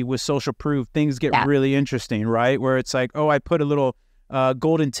unity, with social proof, things get really interesting, right? Where it's like, oh, I put a little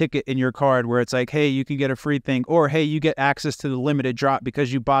golden ticket in your card where it's like, hey, you can get a free thing, or hey, you get access to the limited drop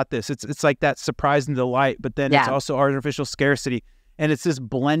because you bought this. It's like that surprise and delight, but then it's also artificial scarcity. And it's this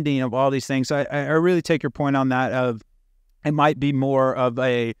blending of all these things. So I really take your point on that of it might be more of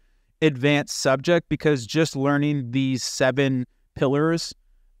a advanced subject, because just learning these 7 pillars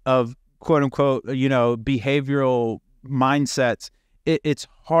of quote unquote, behavioral mindsets, it's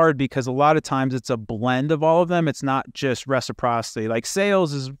hard because a lot of times it's a blend of all of them. It's not just reciprocity. Like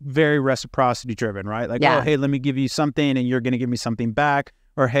sales is very reciprocity driven, right? Like, oh, hey, let me give you something and you're going to give me something back.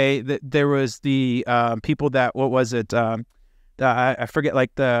 Or, hey, there was the people that, what was it? I forget,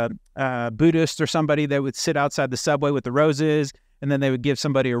 like the Buddhist or somebody that would sit outside the subway with the roses, and then they would give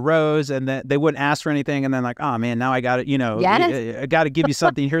somebody a rose, and then they wouldn't ask for anything. And then like, oh man, now I got it, I got to give you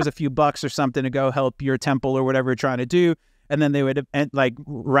something. Here's a few bucks or something to go help your temple or whatever you're trying to do. And then they would like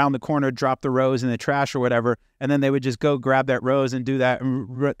round the corner, drop the rose in the trash or whatever. And then they would just go grab that rose and do that.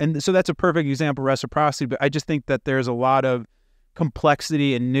 And so that's a perfect example of reciprocity. But I just think that there's a lot of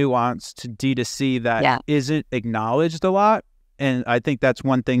complexity and nuance to D2C that isn't acknowledged a lot. And I think that's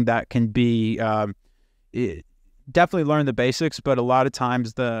one thing that can be definitely learn the basics, but a lot of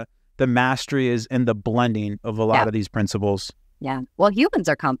times the mastery is in the blending of a lot of these principles. Yeah. Well, humans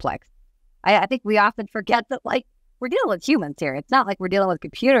are complex. I think we often forget that, like, we're dealing with humans here. It's not like we're dealing with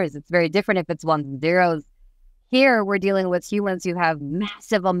computers. It's very different if it's ones and zeros. Here, we're dealing with humans who have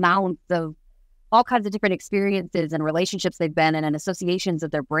massive amounts of all kinds of different experiences and relationships they've been in and associations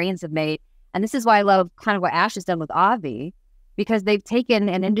that their brains have made. And this is why I love kind of what Ash has done with Avi, because they've taken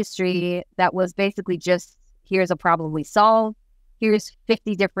an industry that was basically just, here's a problem we solve, here's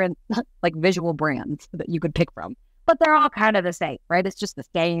 50 different like visual brands that you could pick from, but they're all kind of the same, right? It's just the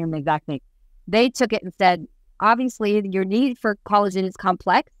same exact thing. They took it and said, obviously your need for collagen is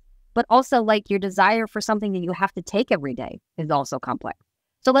complex, but also like your desire for something that you have to take every day is also complex.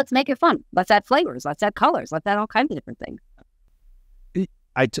 So let's make it fun. Let's add flavors. Let's add colors. Let's add all kinds of different things.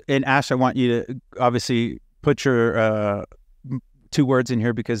 And Ash, I want you to obviously put your 2 words in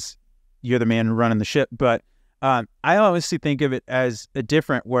here because you're the man running the ship, but I honestly think of it as a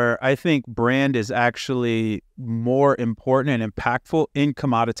different, where I think brand is actually more important and impactful in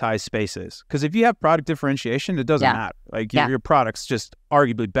commoditized spaces. Because if you have product differentiation, it doesn't matter. Like your product's just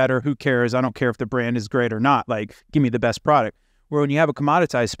arguably better. Who cares? I don't care if the brand is great or not. Like, give me the best product. Where when you have a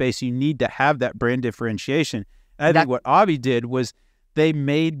commoditized space, you need to have that brand differentiation. And I think what Avi did was they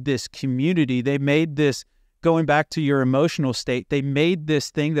made this community. They made this, going back to your emotional state, they made this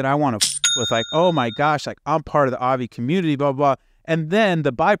thing that I want to with, like, oh my gosh, like I'm part of the Avi community, blah, blah, blah. And then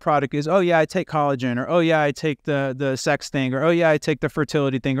the byproduct is, oh yeah, I take collagen, or oh yeah, I take the sex thing, or oh yeah, I take the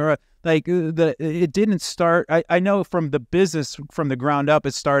fertility thing, or like it didn't start. I know from the business, from the ground up,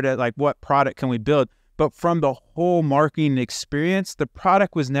 it started like, what product can we build? But from the whole marketing experience, the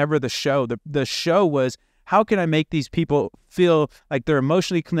product was never the show. The show was, how can I make these people feel like they're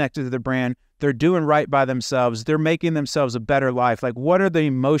emotionally connected to the brand? They're doing right by themselves. They're making themselves a better life. Like, what are the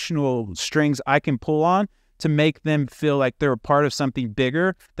emotional strings I can pull on to make them feel like they're a part of something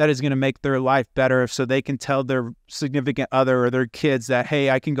bigger that is going to make their life better, so they can tell their significant other or their kids that, hey,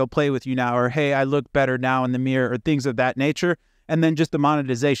 I can go play with you now, or hey, I look better now in the mirror, or things of that nature. And then just the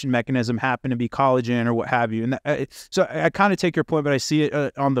monetization mechanism happen to be collagen or what have you. And so I kind of take your point, but I see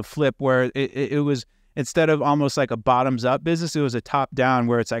it on the flip, where it was, instead of almost like a bottoms up business, it was a top down,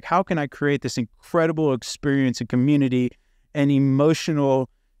 where it's like, how can I create this incredible experience and community and emotional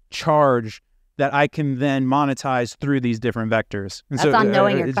charge that I can then monetize through these different vectors. And that's on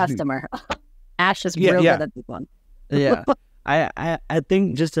knowing your customer. Ash is real good at this one. Yeah. I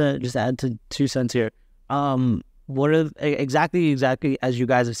think just to add to 2 cents here, what are exactly as you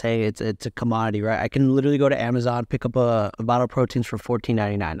guys are saying, it's a commodity, right? I can literally go to Amazon, pick up a bottle of proteins for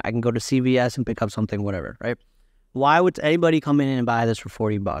 $14.99. I can go to CVS and pick up something, whatever, right? Why would anybody come in and buy this for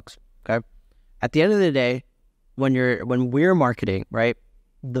 $40? Okay. At the end of the day, when we're marketing, right?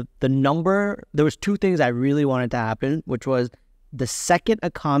 The number, there was 2 things I really wanted to happen, which was the second a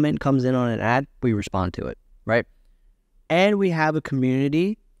comment comes in on an ad, we respond to it, right? And we have a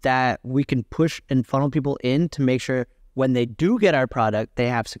community that we can push and funnel people in to make sure when they do get our product, they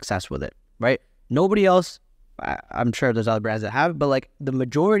have success with it, right? Nobody else, I'm sure there's other brands that have it, but like the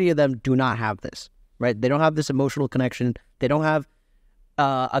majority of them do not have this, right? They don't have this emotional connection. They don't have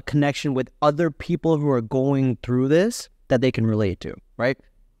a connection with other people who are going through this that they can relate to, right?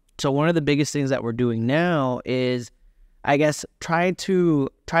 So one of the biggest things that we're doing now is, I guess, try to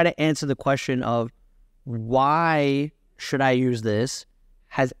answer the question of why should I use this?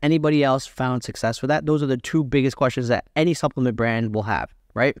 Has anybody else found success with that? Those are the 2 biggest questions that any supplement brand will have,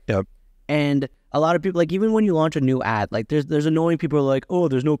 right? Yep. And a lot of people, like even when you launch a new ad, like there's annoying people who are like, oh,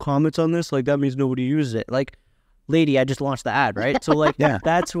 there's no comments on this, like that means nobody uses it. Like, lady, I just launched the ad, right? So like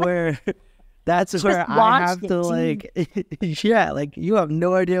that's where I have to like, yeah, like you have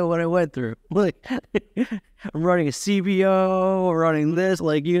no idea what I went through. Like I'm running a CBO, running this,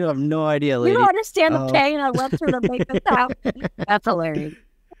 like you have no idea, lady. You don't understand the pain I went through to make this happen. That's hilarious.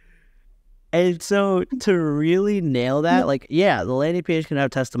 And so to really nail that, like, yeah, the landing page can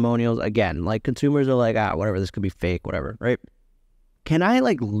have testimonials. Again, like consumers are like, whatever, this could be fake, whatever, right? Can I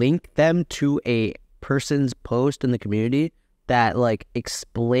like link them to a person's post in the community that like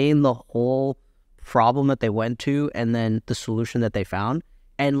explain the whole problem that they went to and then the solution that they found?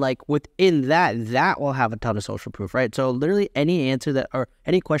 And like within that will have a ton of social proof, right? So literally any answer that, or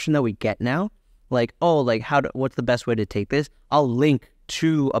any question that we get now, like, oh, like what's the best way to take this? I'll link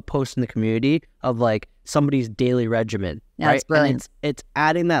to a post in the community of like somebody's daily regimen, right? That's brilliant. And it's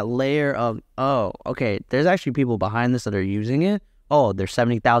adding that layer of, oh, okay, there's actually people behind this that are using it. Oh, there's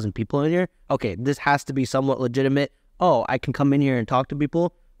 70,000 people in here. Okay, this has to be somewhat legitimate. Oh, I can come in here and talk to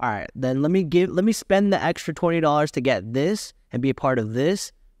people. All right, then let me spend the extra $20 to get this and be a part of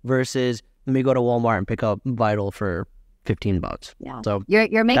this versus let me go to Walmart and pick up Vital for $15. Yeah. So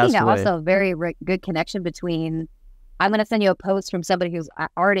you're making it also a very good connection between, I'm going to send you a post from somebody who's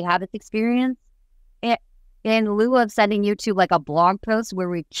already had this experience, in lieu of sending you to like a blog post where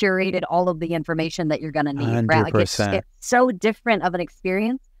we curated all of the information that you're going to need. 100%. Right? Like it's so different of an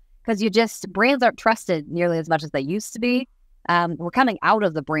experience because brands aren't trusted nearly as much as they used to be. We're coming out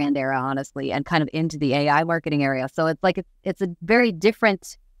of the brand era, honestly, and kind of into the AI marketing area. So it's like it's a very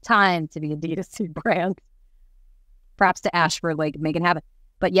different time to be a D2C brand. Props to Ash for like making it happen.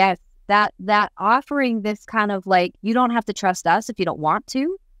 But yes, that offering this kind of like, you don't have to trust us if you don't want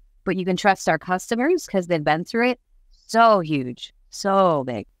to, but you can trust our customers because they've been through it. So huge, so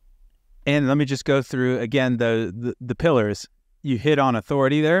big. And let me just go through again the pillars. You hit on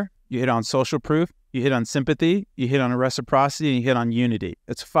authority there. You hit on social proof. You hit on sympathy. You hit on reciprocity, and you hit on unity.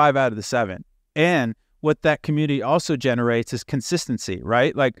 It's 5 out of the 7. And what that community also generates is consistency,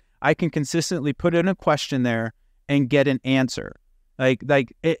 right? Like I can consistently put in a question there and get an answer. Like,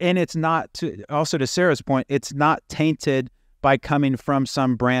 and it's not to Sarah's point, it's not tainted by coming from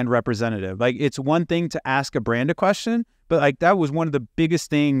some brand representative. Like it's one thing to ask a brand a question, but like that was one of the biggest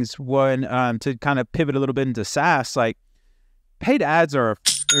things when, to kind of pivot a little bit into SaaS, like paid ads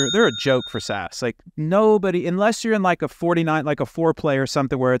they're a joke for SaaS. Like nobody, unless you're in like a 4-play or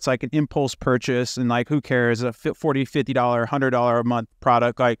something where it's like an impulse purchase and like who cares, a $40, $50, $100 a month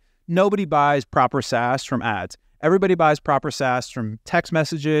product, like nobody buys proper SaaS from ads. Everybody buys proper SaaS from text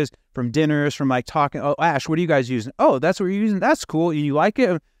messages, from dinners, from like talking, oh, Ash, what are you guys using? Oh, that's what you're using? That's cool. You like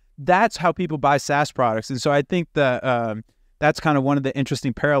it? That's how people buy SaaS products. And so I think that that's kind of one of the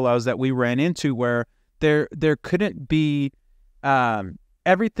interesting parallels that we ran into where there couldn't be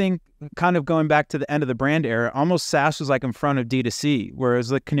everything kind of going back to the end of the brand era. Almost SaaS was like in front of D2C,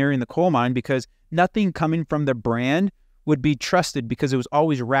 whereas like canary in the coal mine because nothing coming from the brand would be trusted because it was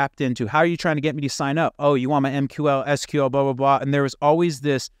always wrapped into, how are you trying to get me to sign up? Oh, you want my MQL, SQL, blah, blah, blah. And there was always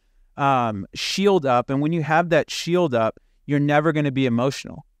this shield up. And when you have that shield up, you're never going to be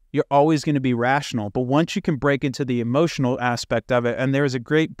emotional. You're always going to be rational. But once you can break into the emotional aspect of it, and there's a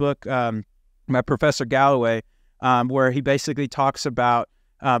great book by Professor Galloway where he basically talks about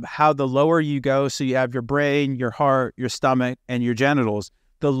how the lower you go, so you have your brain, your heart, your stomach, and your genitals,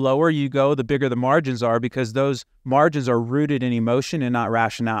 the lower you go, the bigger the margins are because those margins are rooted in emotion and not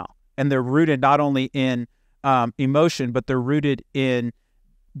rationale. and they're rooted not only in emotion, but they're rooted in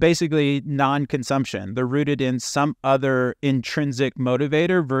basically non-consumption. They're rooted in some other intrinsic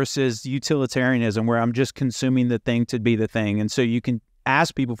motivator versus utilitarianism, where I'm just consuming the thing to be the thing. And so you can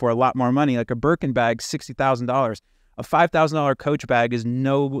ask people for a lot more money, like a Birkin bag, $60,000. A $5,000 Coach bag is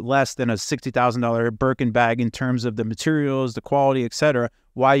no less than a $60,000 Birkin bag in terms of the materials, the quality, etc.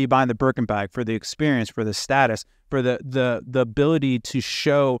 Why are you buying the Birkin bag? For the experience, for the status, for the ability to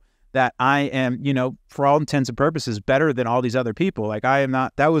show that I am, you know, for all intents and purposes, better than all these other people. Like, I am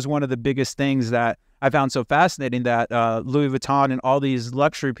not. That was one of the biggest things that I found so fascinating, that Louis Vuitton and all these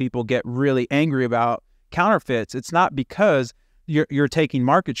luxury people get really angry about counterfeits. It's not because you're taking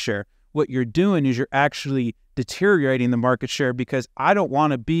market share. What you're doing is you're actually deteriorating the market share, because I don't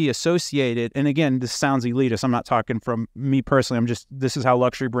want to be associated. And again, this sounds elitist. I'm not talking from me personally. This is how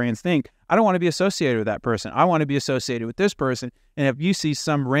luxury brands think. I don't want to be associated with that person. I want to be associated with this person. And if you see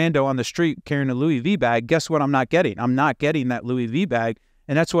some rando on the street carrying a Louis V bag, guess what I'm not getting? I'm not getting that Louis V bag.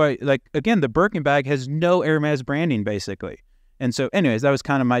 And that's why, like, again, the Birkin bag has no Hermes branding, basically. And so anyways, that was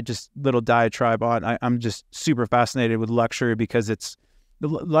kind of my just little diatribe on, I'm just super fascinated with luxury, because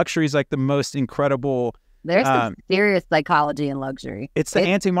luxury is like the most incredible. There's some serious psychology in luxury. It's the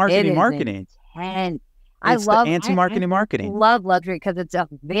anti-marketing marketing. Intense. It's the anti-marketing marketing. I love luxury because it's a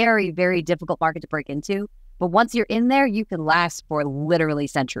very, very difficult market to break into. But once you're in there, you can last for literally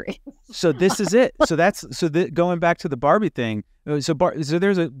centuries. So this is it. Going back to the Barbie thing. So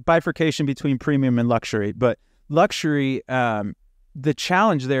there's a bifurcation between premium and luxury. But luxury, the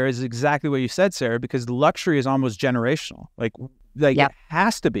challenge there is exactly what you said, Sarah, because luxury is almost generational. Like yep. It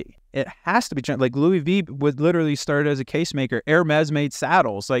has to be. It has to be. Like Louis V would literally start as a case maker. Hermes made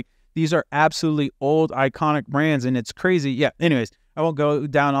saddles. Like, these are absolutely old, iconic brands, and it's crazy. Yeah. Anyways, I won't go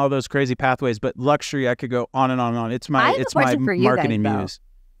down all those crazy pathways, but luxury, I could go on and on and on. It's my marketing muse.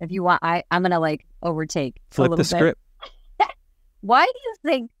 If you want, I'm gonna like overtake. Flip the script. Why do you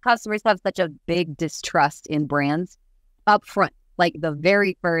think customers have such a big distrust in brands up front? Like the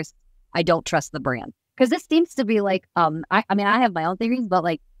very first, I don't trust the brand. Because this seems to be like, I mean, I have my own theories, but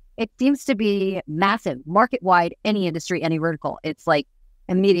like, it seems to be massive, market-wide, any industry, any vertical. It's like,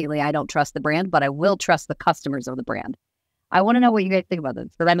 immediately, I don't trust the brand, but I will trust the customers of the brand. I want to know what you guys think about this,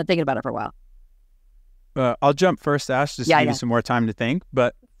 because I've been thinking about it for a while. I'll jump first, Ash, just to give you some more time to think.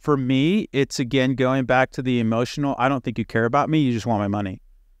 But for me, it's, again, going back to the emotional. I don't think you care about me. You just want my money.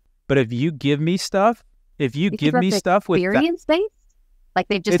 But if you give me stuff, with experience-based? Like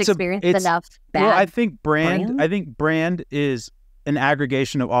they've just experienced enough bad. Well, I think brand is an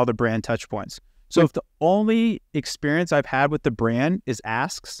aggregation of all the brand touch points. So if the only experience I've had with the brand is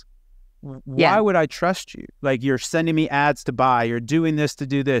asks, why would I trust you? Like, you're sending me ads to buy, you're doing this to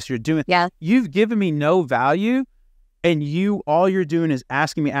do this, you've given me no value, and all you're doing is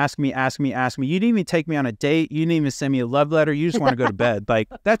asking me. You didn't even take me on a date. You didn't even send me a love letter. You just want to go to bed. Like,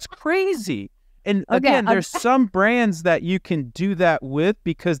 that's crazy. And again, there's some brands that you can do that with,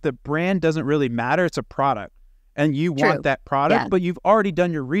 because the brand doesn't really matter. It's a product, and you want that product, but you've already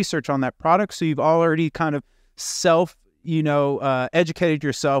done your research on that product. So you've already kind of educated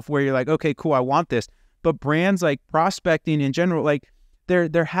yourself, where you're like, okay, cool, I want this. But brands, like prospecting in general, like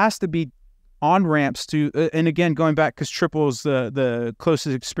there has to be on-ramps to, and again, going back, because Triple's the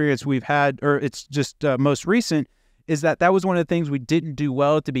closest experience we've had, or it's just most recent, is that was one of the things we didn't do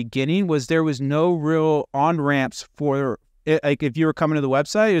well at the beginning, was there was no real on-ramps for it. Like, if you were coming to the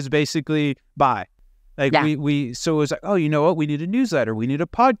website, it was basically buy. Like, so it was like, oh, you know what? We need a newsletter. We need a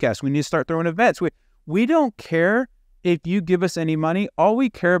podcast. We need to start throwing events. We don't care if you give us any money. All we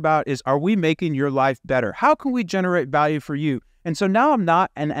care about is, are we making your life better? How can we generate value for you? And so now I'm not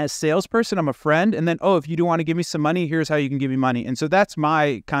a salesperson, I'm a friend. And then, if you do want to give me some money, here's how you can give me money. And so that's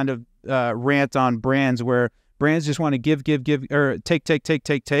my kind of rant on brands, where brands just want to give, or take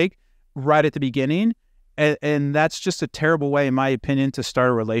right at the beginning. And that's just a terrible way, in my opinion, to start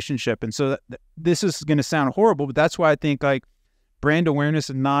a relationship. And so this is going to sound horrible, but that's why I think like brand awareness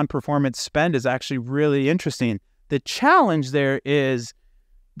and non-performance spend is actually really interesting. The challenge there is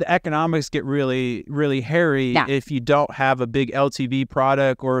the economics get really, really hairy if you don't have a big LTV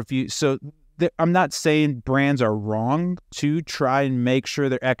product, or if you, I'm not saying brands are wrong to try and make sure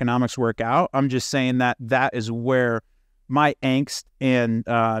their economics work out. I'm just saying that is where my angst and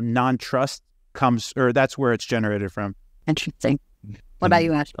non-trust comes, or that's where it's generated from. Interesting. What about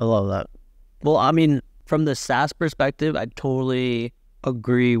you, Ash? I love that. Well, I mean, from the SaaS perspective, I totally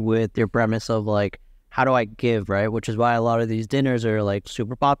agree with your premise of like, how do I give, right? Which is why a lot of these dinners are like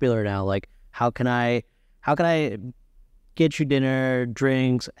super popular now. Like, how can I get you dinner,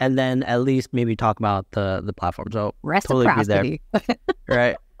 drinks, and then at least maybe talk about the platform? So totally be there,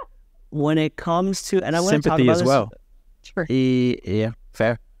 right? when it comes to, and I want to talk sympathy about as this, well. Sure. Yeah,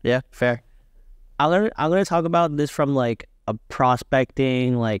 fair. Yeah, fair. I'm gonna talk about this from like a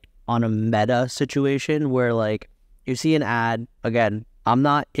prospecting, like on a meta situation where like you see an ad. Again, I'm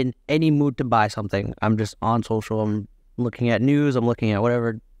not in any mood to buy something. I'm just on social. I'm looking at news. I'm looking at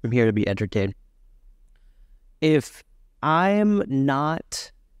whatever. I'm here to be entertained. If I'm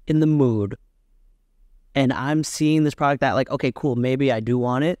not in the mood and I'm seeing this product that like, okay, cool, maybe I do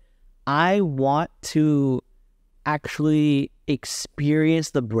want it. I want to actually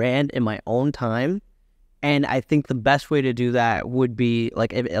experience the brand in my own time. And I think the best way to do that would be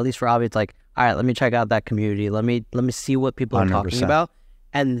like, at least for Avi, it's like, all right, let me check out that community. Let me see what people are 100%. talking about,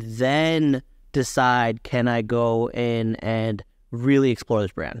 and then decide, can I go in and really explore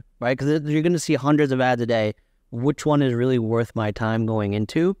this brand, right? Because you're going to see hundreds of ads a day. Which one is really worth my time going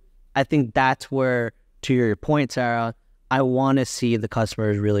into? I think that's where, to your point, Sarah, I want to see the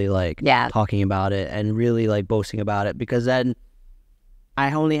customers really like talking about it and really like boasting about it, because then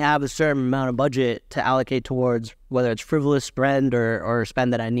I only have a certain amount of budget to allocate towards whether it's frivolous spend or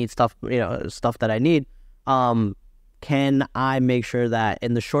spend that I need stuff that I need. Can I make sure that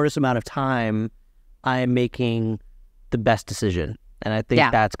in the shortest amount of time, I am making the best decision? And I think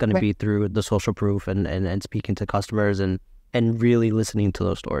that's going to be through the social proof and speaking to customers and really listening to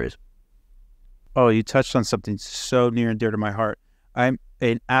those stories. Oh, you touched on something so near and dear to my heart. I'm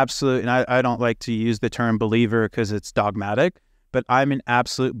an absolute, and I don't like to use the term believer because it's dogmatic, but I'm an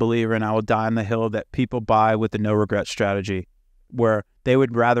absolute believer, and I will die on the hill that people buy with the no regret strategy, where they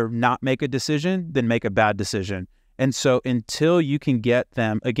would rather not make a decision than make a bad decision. And so until you can get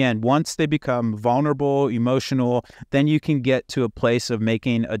them, again, once they become vulnerable, emotional, then you can get to a place of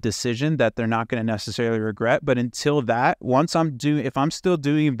making a decision that they're not going to necessarily regret. But until that, if I'm still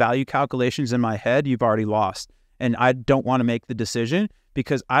doing value calculations in my head, you've already lost. And I don't want to make the decision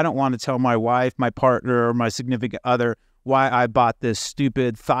because I don't want to tell my wife, my partner, or my significant other why I bought this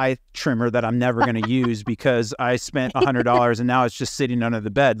stupid thigh trimmer that I'm never going to use because I spent $100 and now it's just sitting under the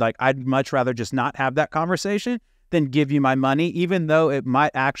bed. Like, I'd much rather just not have that conversation than give you my money, even though it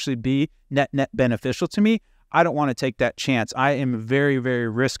might actually be net beneficial to me. I don't want to take that chance. I am very, very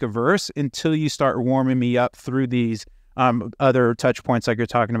risk averse until you start warming me up through these other touch points like you're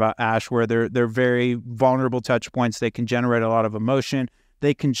talking about, Ash, where they're very vulnerable touch points. They can generate a lot of emotion.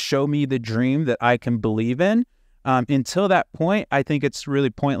 They can show me the dream that I can believe in. Until that point, I think it's really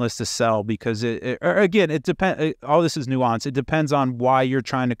pointless to sell because it depends. All this is nuance. It depends on why you're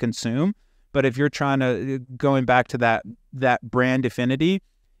trying to consume. But if you're trying to, going back to that brand affinity,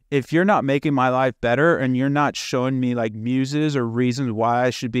 if you're not making my life better and you're not showing me like muses or reasons why I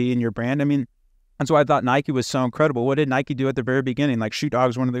should be in your brand, I mean, that's why I thought Nike was so incredible. What did Nike do at the very beginning? Like, Shoot Dog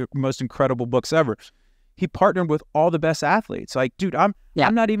is one of the most incredible books ever. He partnered with all the best athletes. Like, dude, I'm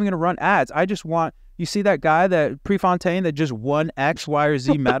not even going to run ads. I just want, you see that guy, that Prefontaine that just won X, Y, or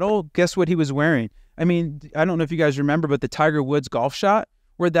Z medal? Guess what he was wearing? I mean, I don't know if you guys remember, but the Tiger Woods golf shot,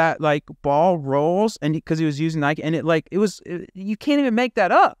 where that like ball rolls, and because he was using Nike, and you can't even make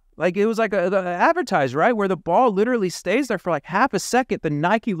that up. Like, it was like a advertised, right? Where the ball literally stays there for like half a second. The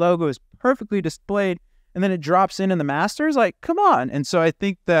Nike logo is perfectly displayed, and then it drops in the Masters. Like, come on. And so I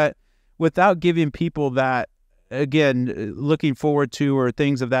think that without giving people that, again, looking forward to or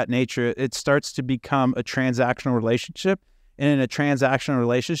things of that nature, it starts to become a transactional relationship. And in a transactional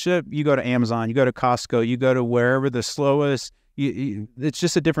relationship, you go to Amazon, you go to Costco, you go to wherever the slowest, it's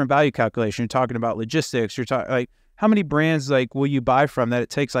just a different value calculation. You're talking about logistics. You're talking like, how many brands like will you buy from that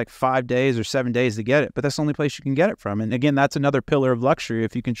it takes like 5 days or 7 days to get it? But that's the only place you can get it from. And again, that's another pillar of luxury.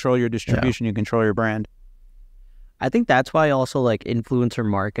 If you control your distribution, you control your brand. I think that's why also like influencer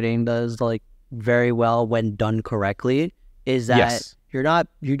marketing does like very well when done correctly, is that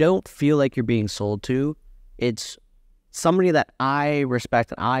you don't feel like you're being sold to. It's somebody that I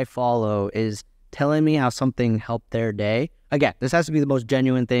respect and I follow is telling me how something helped their day. Again, this has to be the most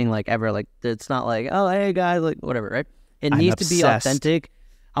genuine thing like ever. Like, it's not like, oh, hey guys, like whatever, right? It needs to be authentic.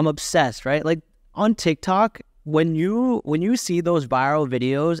 I'm obsessed, right? Like on TikTok, when you see those viral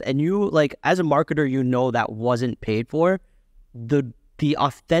videos and you like, as a marketer, you know that wasn't paid for, the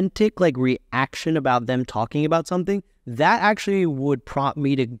authentic like reaction about them talking about something, that actually would prompt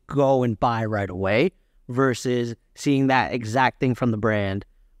me to go and buy right away versus seeing that exact thing from the brand.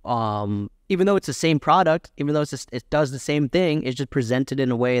 Even though it's the same product, even though it does the same thing, it's just presented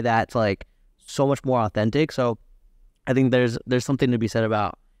in a way that's like so much more authentic. So I think there's something to be said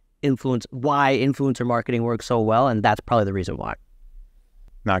about why influencer marketing works so well, and that's probably the reason why.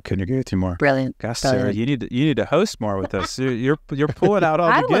 No, I couldn't agree with you more. Brilliant. Gosh, Sarah, you need to host more with us. You're pulling out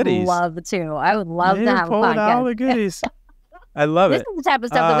all the goodies. I would love to have a podcast. Pulling out all the goodies. I love this it. This is the type of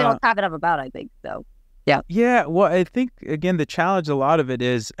stuff that we don't talk enough about, I think. So, yeah. Yeah. Well, I think, again, the challenge, a lot of it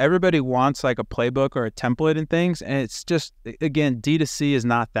is everybody wants like a playbook or a template and things. And it's just, again, D2C is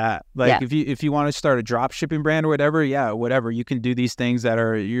not that. Like if you want to start a drop shipping brand or whatever, whatever, you can do these things that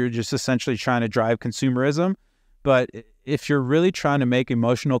you're just essentially trying to drive consumerism. But if you're really trying to make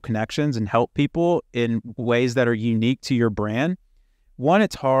emotional connections and help people in ways that are unique to your brand, one,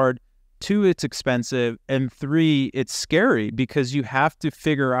 it's hard. Two, it's expensive. And three, it's scary because you have to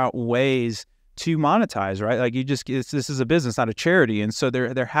figure out ways to monetize, right? Like this is a business, not a charity. And so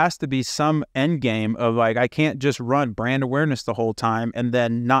there has to be some end game of like, I can't just run brand awareness the whole time and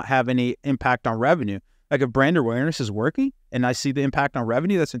then not have any impact on revenue. Like if brand awareness is working and I see the impact on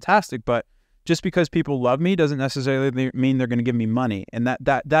revenue, that's fantastic. But just because people love me doesn't necessarily mean they're going to give me money. And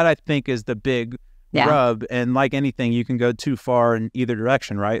that I think is the big rub. And like anything, you can go too far in either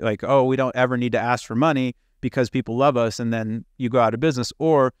direction, right? Like, oh, we don't ever need to ask for money because people love us, and then you go out of business.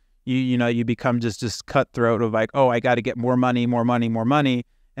 Or you become just cutthroat of like, oh, I got to get more money.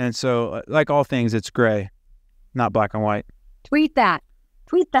 And so like all things, it's gray, not black and white. Tweet that.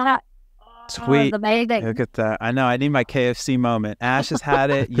 Sweet. Amazing. Look at that. I know. I need my KFC moment. Ash has had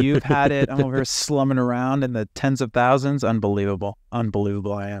it. You've had it. I'm over here slumming around in the tens of thousands. Unbelievable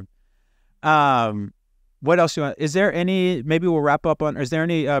I am. What else you want? Is there any, maybe we'll wrap up on, is there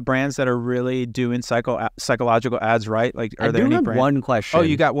any brands that are really doing psychological ads right? Like, are there any brands? One question. Oh,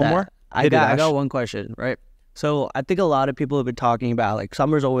 you got one more? I got one question, right? So I think a lot of people have been talking about like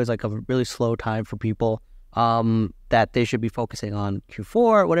summer's always like a really slow time for people that they should be focusing on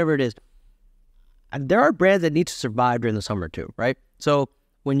Q4, whatever it is. And there are brands that need to survive during the summer too, right? So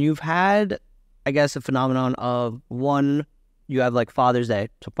when you've had, I guess, a phenomenon of one, you have like Father's Day,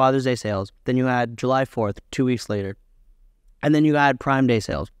 so Father's Day sales. Then you had July 4th, 2 weeks later. And then you had Prime Day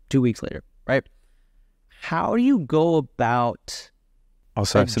sales 2 weeks later, right? How do you go about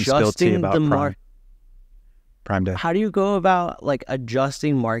also have some spilled tea about Prime Day? How do you go about like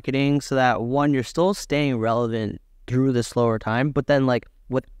adjusting marketing so that one, you're still staying relevant through the slower time, but then like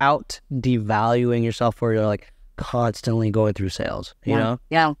without devaluing yourself where you're like constantly going through sales, you know?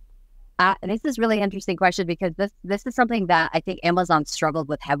 Yeah. This is a really interesting question because this is something that I think Amazon struggled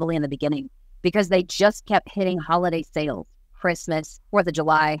with heavily in the beginning because they just kept hitting holiday sales, Christmas, 4th of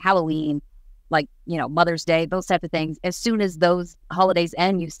July, Halloween, like, Mother's Day, those type of things. As soon as those holidays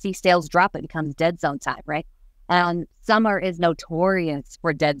end, you see sales drop, it becomes dead zone time, right? And summer is notorious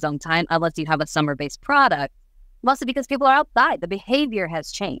for dead zone time unless you have a summer-based product. Mostly because people are outside. The behavior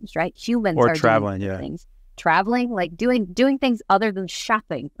has changed, right? Humans are traveling, doing things. Traveling, like doing things other than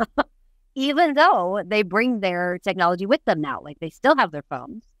shopping. Even though they bring their technology with them now. Like they still have their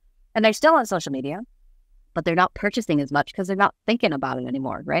phones and they're still on social media, but they're not purchasing as much because they're not thinking about it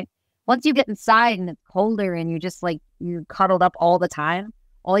anymore, right? Once you get inside and it's colder and you're cuddled up all the time,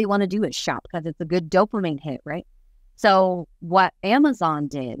 all you want to do is shop because it's a good dopamine hit, right? So what Amazon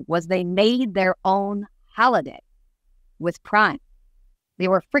did was they made their own holiday with Prime. They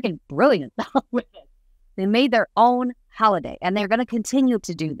were freaking brilliant with it. They made their own holiday, and they're going to continue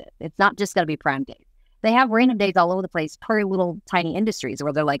to do this. It's not just going to be Prime days. They have random days all over the place per little tiny industries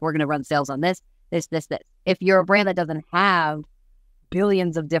where they're like, we're going to run sales on this. If you're a brand that doesn't have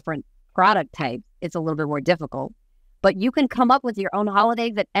billions of different product types, it's a little bit more difficult. But you can come up with your own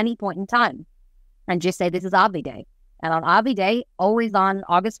holidays at any point in time and just say, this is Obvi Day. And on Obvi Day, always on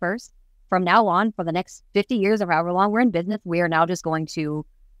August 1st, from now on, for the next 50 years or however long we're in business, we are now just going to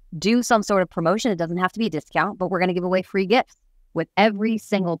do some sort of promotion. It doesn't have to be a discount, but we're going to give away free gifts with every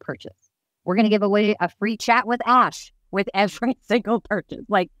single purchase. We're going to give away a free chat with Ash with every single purchase,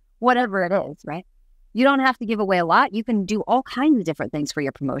 like whatever it is, right? You don't have to give away a lot. You can do all kinds of different things for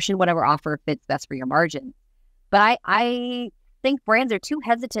your promotion, whatever offer fits best for your margin. But I think brands are too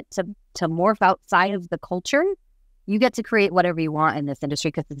hesitant to morph outside of the culture. You get to create whatever you want in this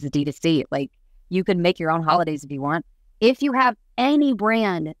industry because it's a D2C. Like you can make your own holidays if you want. If you have any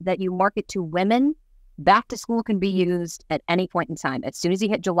brand that you market to women, back to school can be used at any point in time. As soon as you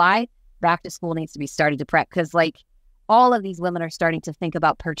hit July, back to school needs to be started to prep because like all of these women are starting to think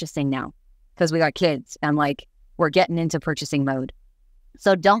about purchasing now because we got kids and like we're getting into purchasing mode.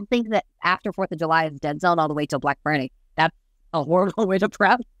 So don't think that after 4th of July is dead zone all the way till Black Friday. That's a horrible way to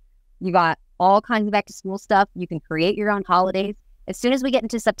prep. You got all kinds of back to school stuff. You can create your own holidays. As soon as we get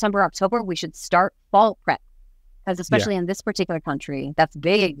into September, October, we should start fall prep. Because especially in this particular country, that's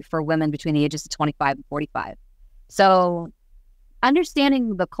big for women between the ages of 25 and 45. So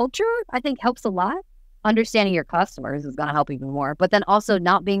understanding the culture, I think, helps a lot. Understanding your customers is going to help even more. But then also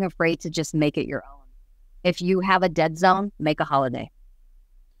not being afraid to just make it your own. If you have a dead zone, make a holiday.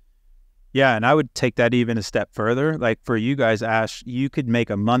 Yeah, and I would take that even a step further. Like for you guys, Ash, you could make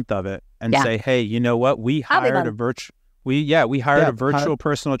a month of it and say, hey, you know what? We hired a virtual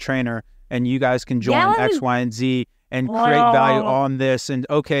personal trainer, and you guys can join X, Y, and Z and create value on this. And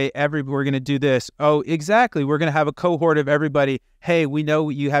okay, we're going to do this. Oh, exactly. We're going to have a cohort of everybody. Hey, we know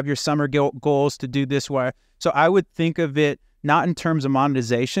you have your summer goals to do this way. So I would think of it not in terms of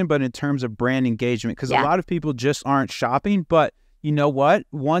monetization, but in terms of brand engagement, because a lot of people just aren't shopping. But you know what?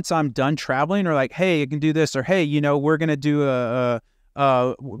 Once I'm done traveling, or like, hey, I can do this, or hey, we're going to do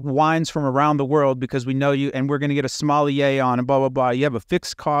wines from around the world because we know you, and we're going to get a sommelier on, and blah, blah, blah. You have a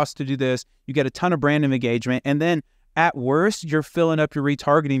fixed cost to do this. You get a ton of brand engagement. And then at worst, you're filling up your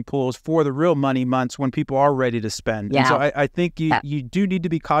retargeting pools for the real money months when people are ready to spend. And so I think you do need to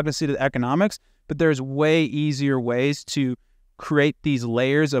be cognizant of the economics, but there's way easier ways to create these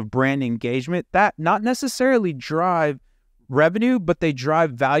layers of brand engagement that not necessarily drive revenue, but they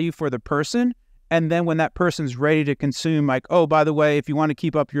drive value for the person. And then when that person's ready to consume, like, oh, by the way, if you want to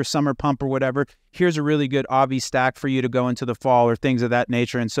keep up your summer pump or whatever, here's a really good Avi stack for you to go into the fall, or things of that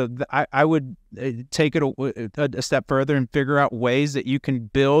nature. And so I would take it a step further and figure out ways that you can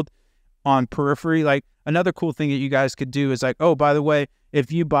build on periphery. Like another cool thing that you guys could do is like, oh, by the way,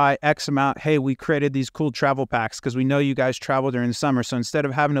 if you buy X amount, hey, we created these cool travel packs because we know you guys travel during the summer. So instead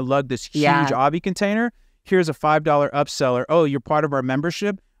of having to lug this huge Avi container, here's a $5 upseller. Oh, you're part of our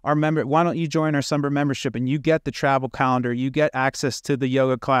membership. Why don't you join our summer membership, and you get the travel calendar, you get access to the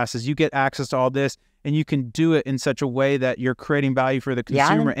yoga classes, you get access to all this, and you can do it in such a way that you're creating value for the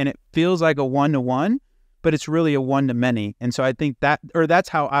consumer, and it feels like a one-to-one, but it's really a one-to-many. And so I think that's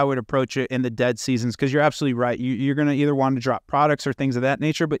how I would approach it in the dead seasons, because you're absolutely right. You're going to either want to drop products or things of that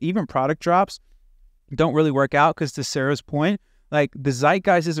nature, but even product drops don't really work out because, to Sarah's point, like the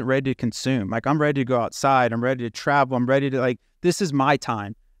zeitgeist isn't ready to consume. Like I'm ready to go outside. I'm ready to travel. I'm ready to this is my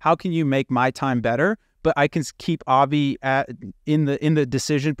time. How can you make my time better? But I can keep Avi in the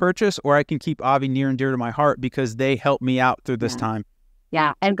decision purchase, or I can keep Avi near and dear to my heart because they help me out through this time.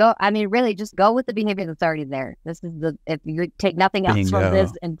 Yeah. And really just go with the behavior that's already there. This is if you take nothing else from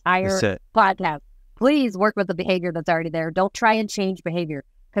this entire podcast, please work with the behavior that's already there. Don't try and change behavior,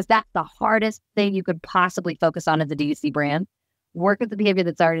 because that's the hardest thing you could possibly focus on as a D2C brand. Work with the behavior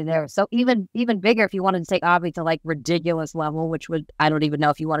that's already there. So even bigger, if you wanted to take Avi to like ridiculous level, which I don't even know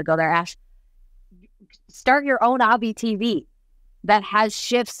if you want to go there, Ash, start your own Avi TV that has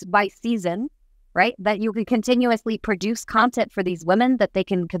shifts by season, right? That you can continuously produce content for these women that they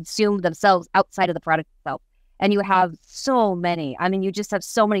can consume themselves outside of the product itself. And you have so many. I mean, you just have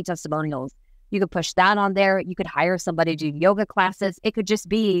so many testimonials. You could push that on there. You could hire somebody to do yoga classes. It could just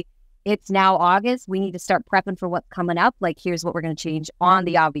be, it's now August. We need to start prepping for what's coming up. Like, here's what we're going to change on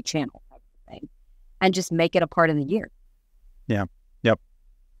the Avi channel, type of thing, and just make it a part of the year. Yeah. Yep.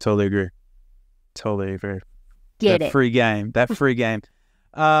 Totally agree. Get it. Free game. That free game.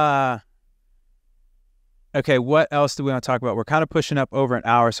 Okay. What else do we want to talk about? We're kind of pushing up over an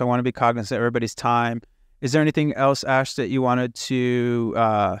hour, so I want to be cognizant of everybody's time. Is there anything else, Ash, that you wanted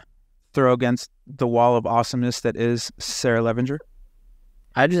to throw against the wall of awesomeness that is Sarah Levinger?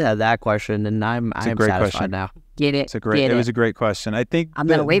 I just had that question, and I'm satisfied question. Now. Get it? It was a great question. I think I'm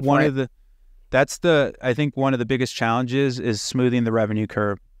gonna wait for it. I think one of the biggest challenges is smoothing the revenue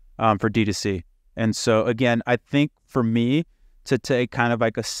curve for D2C. And so again, I think for me to take kind of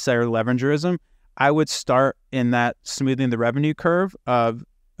like a Sarah Levingerism, I would start in that smoothing the revenue curve of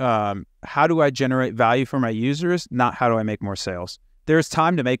how do I generate value for my users, not how do I make more sales. There's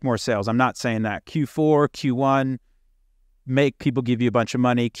time to make more sales. I'm not saying that. Q4, Q1. Make people give you a bunch of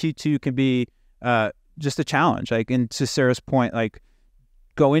money. Q2 can be just a challenge. Like, and to Sarah's point, like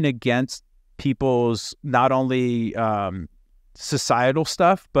going against people's not only societal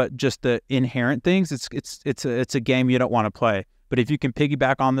stuff, but just the inherent things. It's a game you don't want to play. But if you can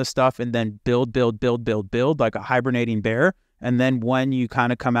piggyback on this stuff and then build like a hibernating bear, and then when you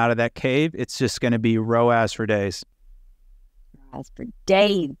kind of come out of that cave, it's just going to be ROAS for days. ROAS for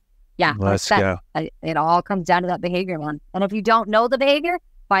days. Yeah, let's go. It all comes down to that behavior, man. And if you don't know the behavior,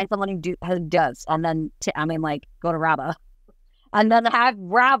 find someone who does. And then, go to Rabba. And then have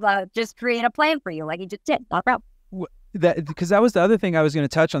Rabba just create a plan for you like he just did. Not Rabba. Because that was the other thing I was going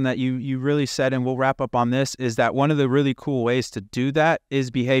to touch on that you really said, and we'll wrap up on this, is that one of the really cool ways to do that is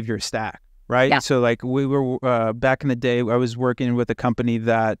behavior stack, right? Yeah. So like we were, back in the day, I was working with a company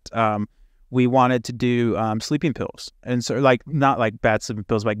that we wanted to do sleeping pills. And so like, not like bad sleeping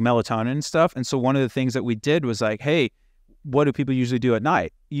pills, like melatonin and stuff. And so one of the things that we did was like, hey, what do people usually do at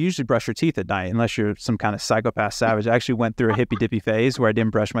night? You usually brush your teeth at night, unless you're some kind of psychopath savage. I actually went through a hippy dippy phase where I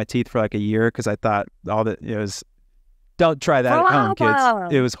didn't brush my teeth for like a year because I thought all that it was Don't try that at home,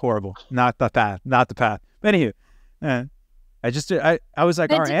 kids. It was horrible. Not the path. But anywho, I was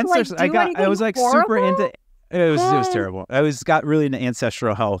like, our ancestors. I was like horrible? Super into. It was terrible. I got really into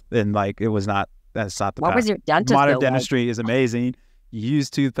ancestral health, and like it was not. That's not the path. What was your dentist? Modern dentistry is amazing. You use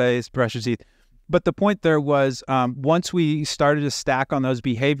toothpaste, brush your teeth. But the point there was, once we started to stack on those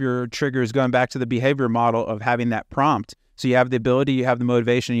behavior triggers, going back to the behavior model of having that prompt. So you have the ability, you have the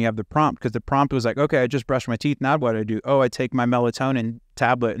motivation, you have the prompt, because the prompt was like, okay, I just brushed my teeth. Now what do I do? Oh, I take my melatonin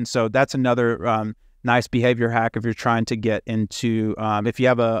tablet. And so that's another nice behavior hack if you're trying to get into, if you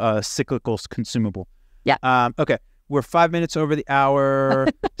have a cyclical consumable. Yeah. Okay. We're 5 minutes over the hour.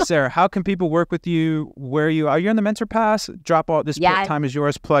 Sarah, how can people work with you? Where are you? Are you on the Mentor Pass? Drop all this. Time is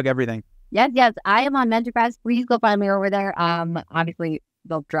yours. Plug everything. Yes. I am on Mentor Pass. Please go find me over there. Obviously,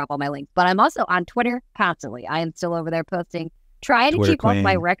 they'll drop all my links. But I'm also on Twitter constantly. I am still over there posting, trying to keep up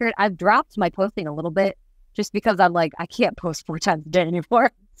my record. I've dropped my posting a little bit just because I'm like, I can't post 4 times a day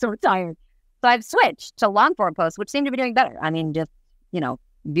anymore. So tired. So I've switched to long form posts, which seem to be doing better. I mean, just,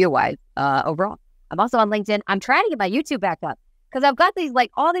 view-wise overall. I'm also on LinkedIn. I'm trying to get my YouTube back up because I've got these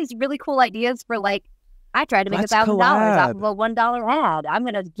all these really cool ideas for I tried to make $1,000 off of a $1 ad. I'm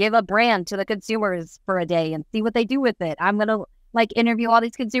going to give a brand to the consumers for a day and see what they do with it. I'm going to interview all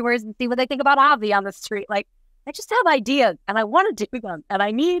these consumers and see what they think about Avi on the street. I just have ideas and I want to do them and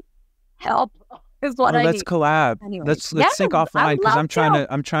I need help is what I need. Let's collab. Anyway, let's sync offline because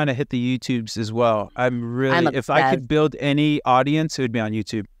I'm trying to hit the YouTubes as well. If I could build any audience, it would be on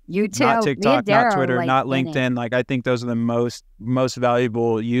YouTube. Not TikTok, not Twitter, not LinkedIn. I think those are the most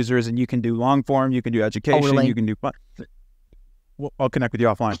valuable users, and you can do long form, you can do education, you can do fun. I'll connect with you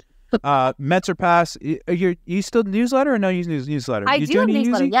offline. Mentor Pass, you still newsletter or no newsletter? I do a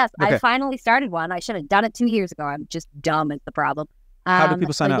newsletter, yes. Okay. I finally started one. I should have done it 2 years ago. I'm just dumb is the problem. How do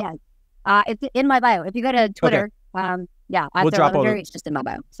people sign up? Yeah. It's in my bio. If you go to Twitter, we'll drop all it's just in my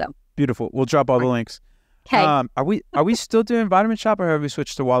bio. So beautiful. We'll drop all the links. Okay. Are we still doing Vitamin Shop or have we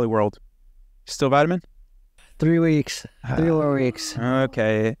switched to Wally World? Still Vitamin? 3 weeks. 3 more weeks.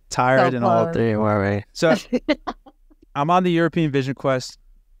 Okay. Tired and all. 3 more weeks. So I'm on the European Vision Quest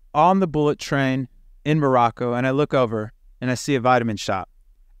on the bullet train in Morocco, and I look over and I see a Vitamin Shop.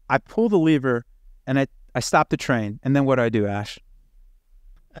 I pull the lever and I stop the train. And then what do I do, Ash?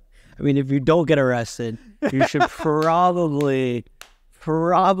 I mean, if you don't get arrested, you should probably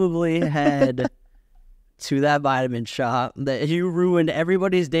head to that Vitamin Shop that you ruined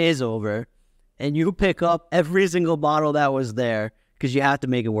everybody's days over, and you pick up every single bottle that was there because you have to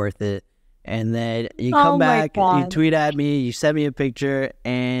make it worth it. And then you come back, you tweet at me, you send me a picture,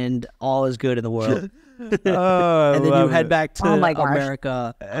 and all is good in the world. And then you head back to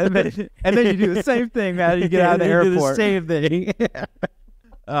America. And then you do the same thing, man. You get out of the airport. Do the same thing.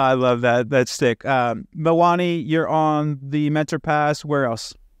 I love that. That's sick. Melwani, you're on the Mentor Pass. Where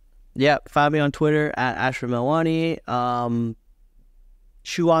else? Yep. Find me on Twitter at Ashford Melwani.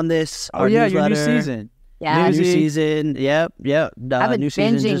 Chew on this. Oh, yeah, your new season. Yeah, new season. Yep. I've been new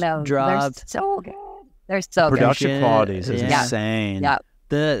season binging just those. dropped. They're so good. They're so good. Production qualities is insane. Yeah.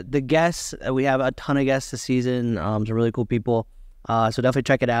 The guests, we have a ton of guests this season. Some really cool people. So definitely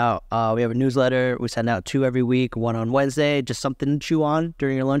check it out. We have a newsletter. We send out 2 every week. 1 on Wednesday, just something to chew on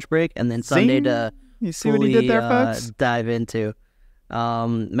during your lunch break, and then Sunday to you see what he did there, folks? Dive into.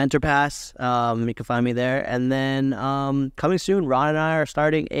 Mentor Pass. You can find me there. And then coming soon, Ron and I are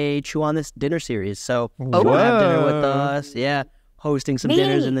starting a Chew on This dinner series. So come have dinner with us. Yeah, hosting some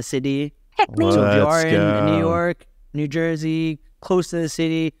dinners in the city. Heck me. So if you are in New York, New Jersey, close to the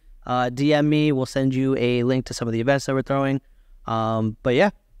city, DM me. We'll send you a link to some of the events that we're throwing. But yeah,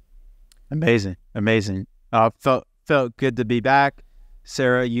 amazing. Felt good to be back.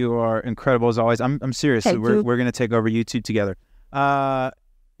 Sarah, you are incredible as always. I'm serious. We're going to take over YouTube together.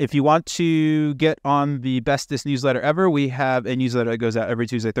 If you want to get on the bestest newsletter ever, we have a newsletter that goes out every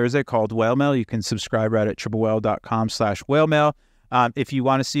Tuesday, Thursday called Whale Mail. You can subscribe right at triplewhale.com/whalemail. If you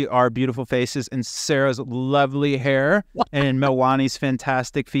want to see our beautiful faces and Sarah's lovely hair and Melwani's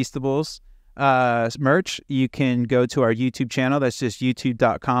fantastic Feastables merch, you can go to our YouTube channel. That's just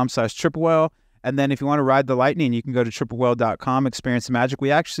youtube.com/triplewhale. And then if you want to ride the lightning, you can go to triplewhale.com, experience the magic.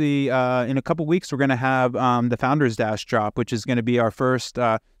 We actually, in a couple weeks, we're going to have the Founders Dash drop, which is going to be our first.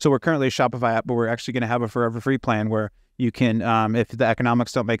 So we're currently a Shopify app, but we're actually going to have a forever free plan where you can, if the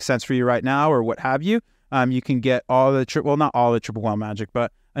economics don't make sense for you right now or what have you, you can get all the, not all the Triple Whale magic,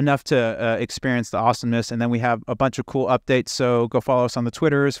 but enough to experience the awesomeness. And then we have a bunch of cool updates. So go follow us on the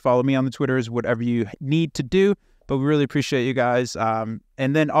Twitters, follow me on the Twitters, whatever you need to do. But we really appreciate you guys. And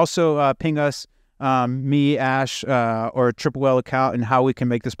then also ping us, me, Ash, or Triple Whale account, and how we can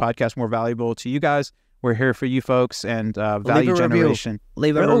make this podcast more valuable to you guys. We're here for you folks and value generation.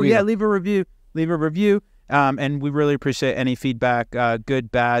 Leave a review. Oh, yeah, leave a review. Leave a review. And we really appreciate any feedback,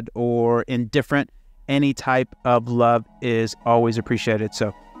 good, bad, or indifferent. Any type of love is always appreciated.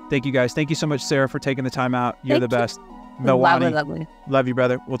 So thank you guys. Thank you so much, Sarah, for taking the time out. You're the best. Milwani, lovely. Love you,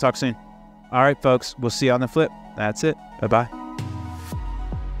 brother. We'll talk soon. All right, folks. We'll see you on the flip. That's it. Bye-bye.